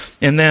of.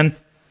 And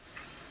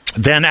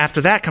then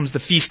after that comes the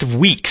Feast of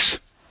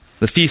Weeks.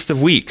 The Feast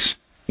of Weeks,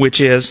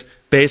 which is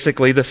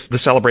basically the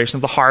celebration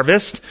of the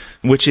harvest,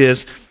 which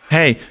is,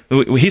 hey,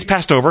 he's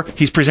passed over,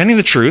 he's presenting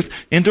the truth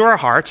into our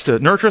hearts to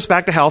nurture us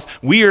back to health.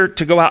 We are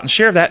to go out and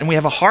share that, and we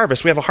have a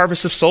harvest. We have a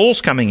harvest of souls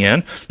coming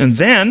in. And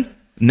then,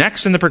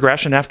 next in the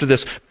progression, after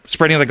this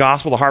spreading of the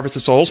gospel, the harvest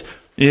of souls,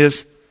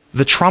 is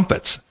the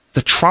trumpets.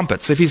 The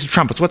trumpets, the Feast of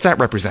Trumpets. What's that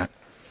represent?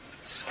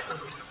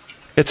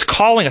 It's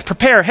calling us.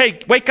 Prepare. Hey,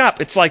 wake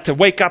up. It's like to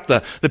wake up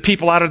the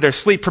people out of their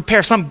sleep.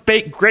 Prepare. Some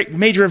great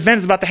major event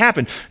is about to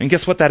happen. And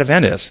guess what that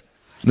event is?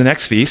 The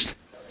next feast?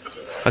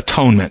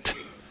 Atonement.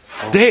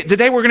 The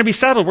day we're going to be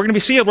settled, we're going to be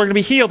sealed, we're going to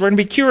be healed, we're going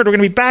to be cured, we're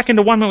going to be back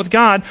into one with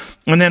God.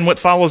 And then what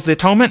follows the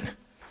atonement?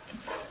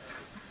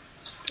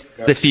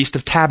 The Feast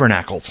of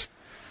Tabernacles.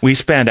 We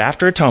spend,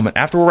 after atonement,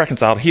 after we're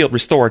reconciled, healed,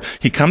 restored,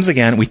 He comes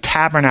again, we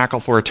tabernacle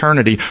for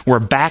eternity. We're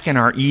back in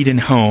our Eden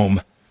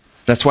home.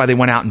 That's why they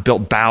went out and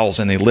built bowls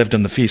and they lived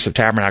in the Feast of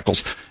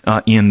Tabernacles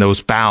in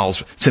those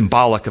bowls,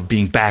 symbolic of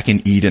being back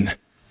in Eden.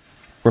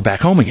 We're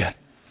back home again.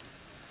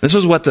 This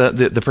is what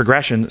the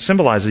progression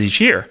symbolizes each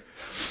year.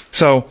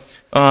 So,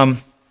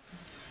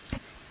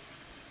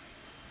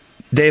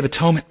 Day of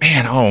Atonement,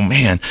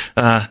 Daniel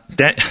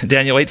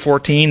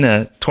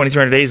 8:14,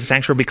 2300 days the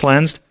sanctuary will be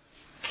cleansed.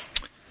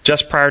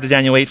 Just prior to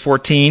Daniel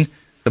 8:14,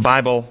 the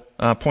Bible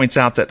points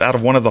out that out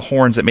of one of the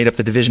horns that made up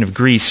the division of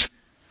Greece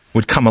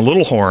would come a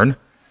little horn.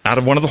 Out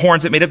of one of the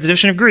horns that made up the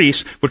division of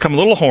Greece would come a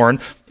little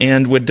horn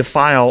and would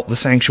defile the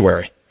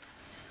sanctuary.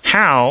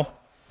 How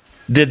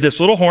did this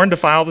little horn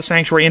defile the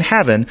sanctuary in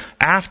heaven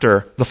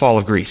after the fall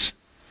of Greece?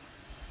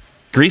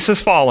 Greece has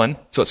fallen,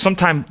 so it's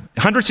sometime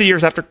hundreds of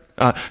years after,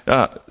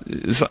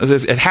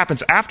 it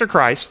happens after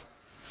Christ.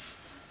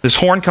 This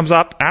horn comes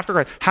up after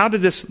Christ. How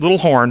did this little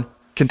horn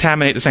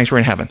contaminate the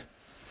sanctuary in heaven?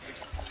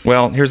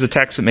 Well, here's a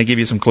text that may give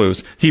you some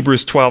clues.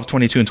 Hebrews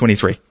 12:22 and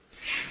 23.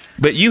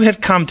 But you have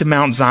come to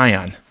Mount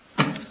Zion,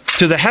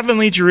 to the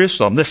heavenly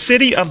Jerusalem, the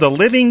city of the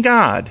living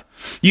God.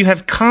 You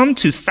have come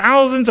to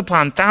thousands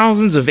upon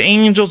thousands of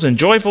angels in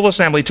joyful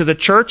assembly, to the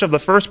church of the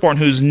firstborn,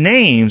 whose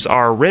names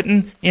are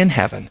written in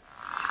heaven.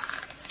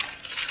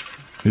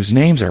 Whose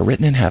names are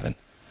written in heaven.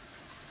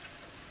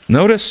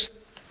 Notice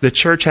the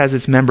church has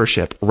its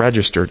membership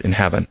registered in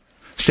heaven.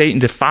 Satan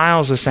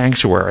defiles the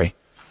sanctuary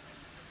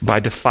by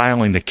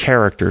defiling the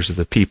characters of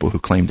the people who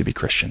claim to be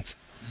Christians.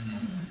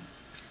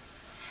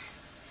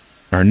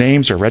 Our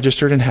names are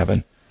registered in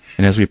heaven,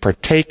 and as we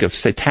partake of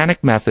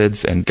satanic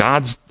methods and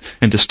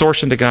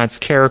distortion to God's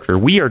character,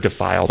 we are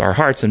defiled, our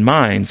hearts and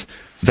minds.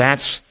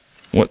 That's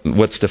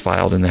what's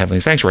defiled in the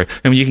heavenly sanctuary.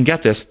 And you can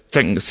get this,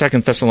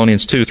 2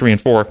 Thessalonians 2:3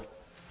 and 4.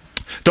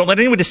 Don't let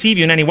anyone deceive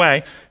you in any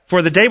way,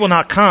 for the day will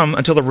not come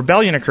until the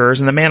rebellion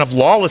occurs and the man of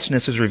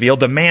lawlessness is revealed,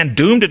 the man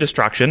doomed to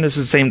destruction. This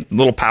is the same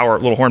little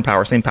horn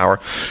power, same power.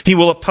 He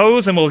will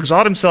oppose and will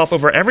exalt himself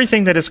over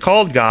everything that is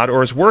called God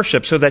or is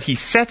worshipped, so that he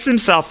sets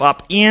himself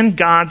up in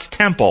God's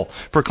temple,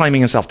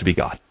 proclaiming himself to be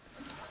God.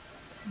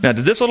 Now,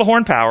 did this little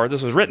horn power,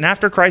 this was written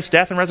after Christ's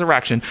death and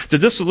resurrection,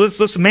 did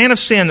this man of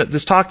sin that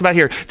is talked about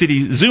here, did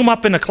he zoom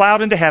up in a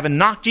cloud into heaven,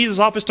 knock Jesus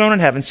off his throne in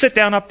heaven, sit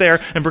down up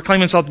there and proclaim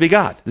himself to be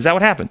God? Is that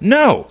what happened?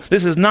 No.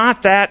 This is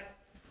not that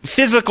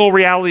physical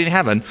reality in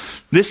heaven.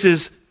 This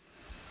is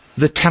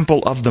the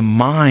temple of the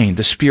mind,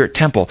 the spirit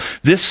temple.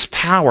 This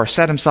power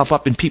set himself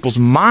up in people's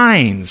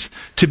minds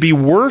to be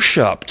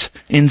worshipped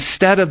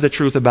instead of the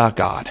truth about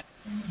God.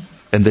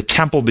 And the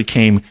temple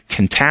became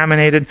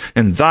contaminated,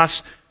 and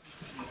thus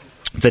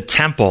the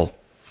temple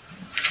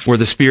where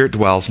the Spirit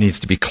dwells needs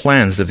to be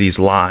cleansed of these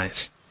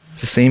lies. It's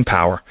the same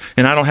power.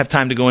 And I don't have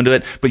time to go into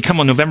it, but come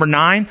on November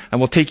 9,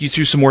 and we'll take you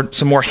through some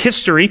more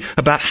history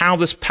about how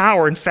this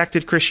power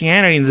infected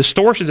Christianity and the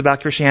distortions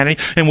about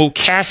Christianity, and we'll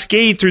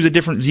cascade through the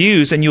different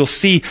views, and you'll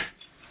see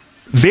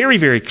very,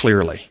 very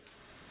clearly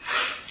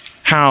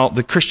how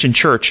the Christian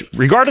church,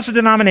 regardless of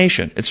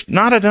denomination, it's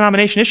not a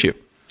denomination issue,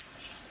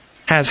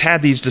 has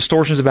had these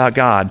distortions about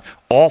God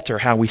alter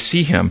how we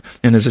see Him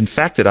and has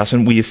infected us,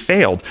 and we have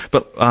failed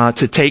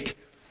to take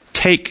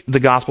the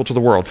gospel to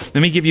the world.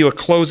 Let me give you a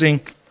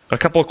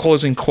couple of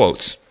closing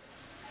quotes.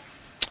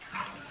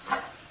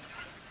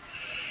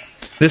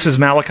 This is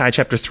Malachi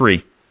chapter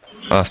 3,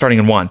 starting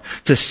in 1.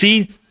 To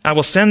see, I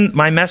will send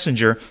my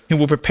messenger who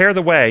will prepare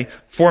the way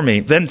for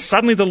me. Then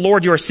suddenly the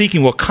Lord you are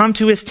seeking will come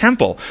to His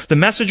temple. The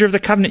messenger of the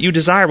covenant you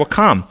desire will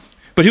come.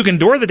 But who can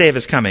endure the day of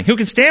His coming? Who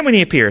can stand when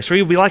He appears? For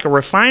He will be like a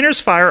refiner's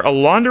fire, a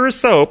launderer's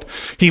soap.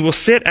 He will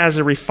sit as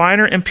a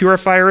refiner and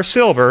purifier of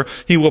silver.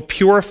 He will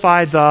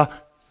purify the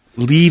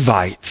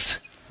Levites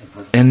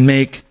and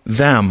make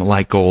them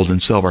like gold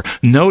and silver.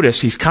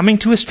 Notice He's coming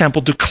to His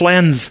temple to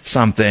cleanse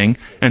something,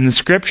 and the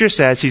Scripture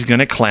says He's going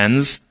to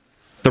cleanse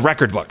the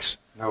record books.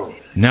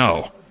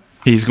 No.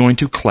 He's going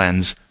to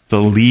cleanse the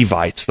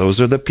Levites.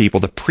 Those are the people,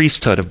 the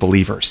priesthood of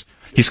believers.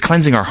 He's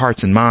cleansing our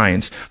hearts and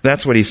minds.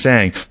 That's what He's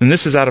saying. And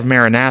this is out of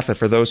Maranatha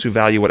for those who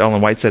value what Ellen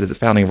White said at the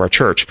founding of our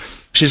church.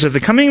 She said, the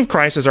coming of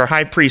Christ as our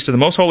high priest to the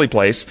most holy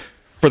place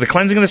for the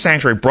cleansing of the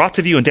sanctuary brought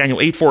to view in Daniel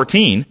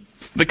 8:14,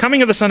 the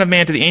coming of the Son of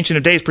Man to the Ancient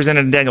of Days presented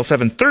in Daniel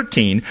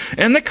 7:13,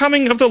 and the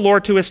coming of the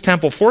Lord to His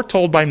temple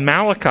foretold by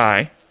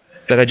Malachi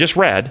that I just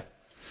read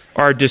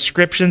are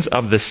descriptions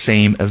of the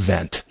same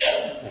event.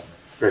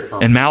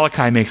 And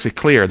Malachi makes it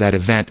clear that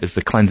event is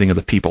the cleansing of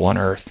the people on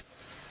earth.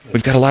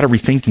 We've got a lot of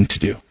rethinking to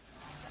do.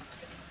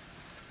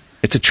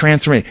 It's a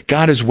transformation.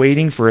 God is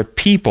waiting for a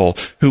people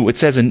who, it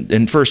says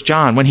in 1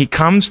 John, when he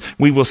comes,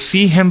 we will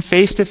see him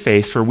face to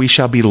face, for we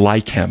shall be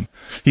like him.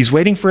 He's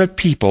waiting for a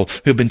people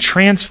who have been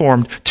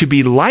transformed to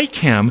be like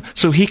him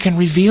so he can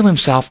reveal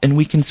himself and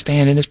we can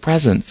stand in his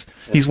presence.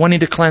 He's wanting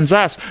to cleanse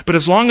us. But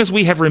as long as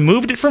we have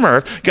removed it from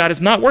earth, God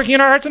is not working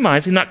in our hearts and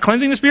minds. He's not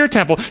cleansing the spirit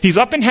temple. He's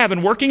up in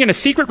heaven working in a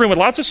secret room with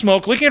lots of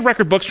smoke, looking at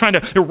record books, trying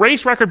to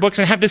erase record books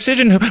and have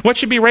decision what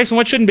should be erased and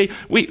what shouldn't be.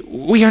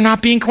 We are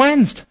not being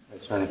cleansed.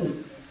 That's right.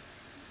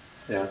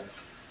 Yeah.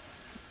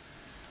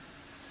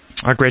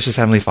 Our gracious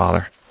Heavenly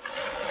Father,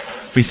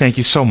 we thank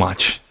you so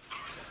much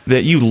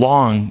that you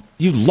long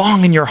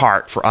in your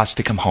heart for us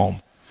to come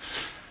home.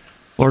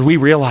 Lord, we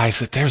realize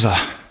that there's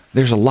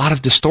a lot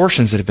of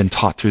distortions that have been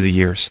taught through the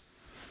years.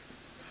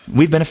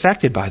 We've been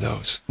affected by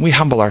those. We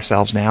humble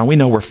ourselves now. We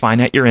know we're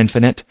finite. You're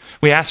infinite.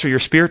 We ask for your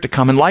Spirit to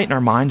come enlighten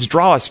our minds,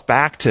 draw us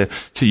back to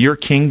your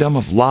kingdom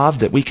of love,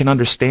 that we can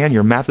understand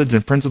your methods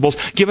and principles.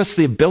 Give us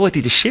the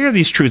ability to share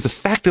these truths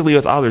effectively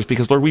with others,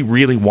 because, Lord, we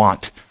really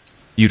want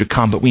you to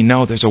come, but we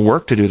know there's a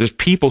work to do. There's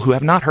people who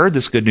have not heard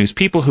this good news,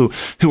 people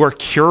who are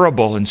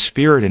curable in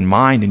spirit and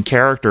mind and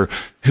character,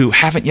 who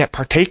haven't yet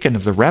partaken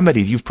of the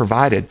remedy you've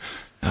provided.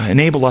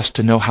 Enable us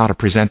to know how to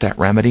present that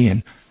remedy,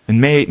 and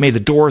may the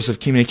doors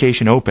of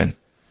communication open,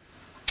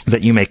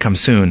 that you may come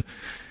soon.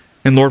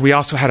 And Lord, we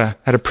also had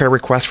a prayer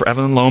request for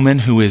Evelyn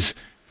Lohman, who is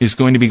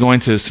going to be going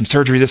to some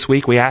surgery this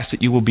week. We ask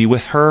that you will be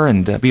with her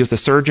and be with the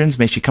surgeons.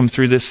 May she come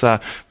through this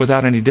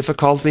without any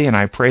difficulty, and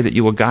I pray that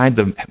you will guide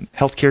the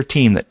healthcare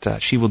team,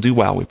 that she will do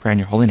well. We pray in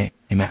your holy name.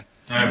 Amen.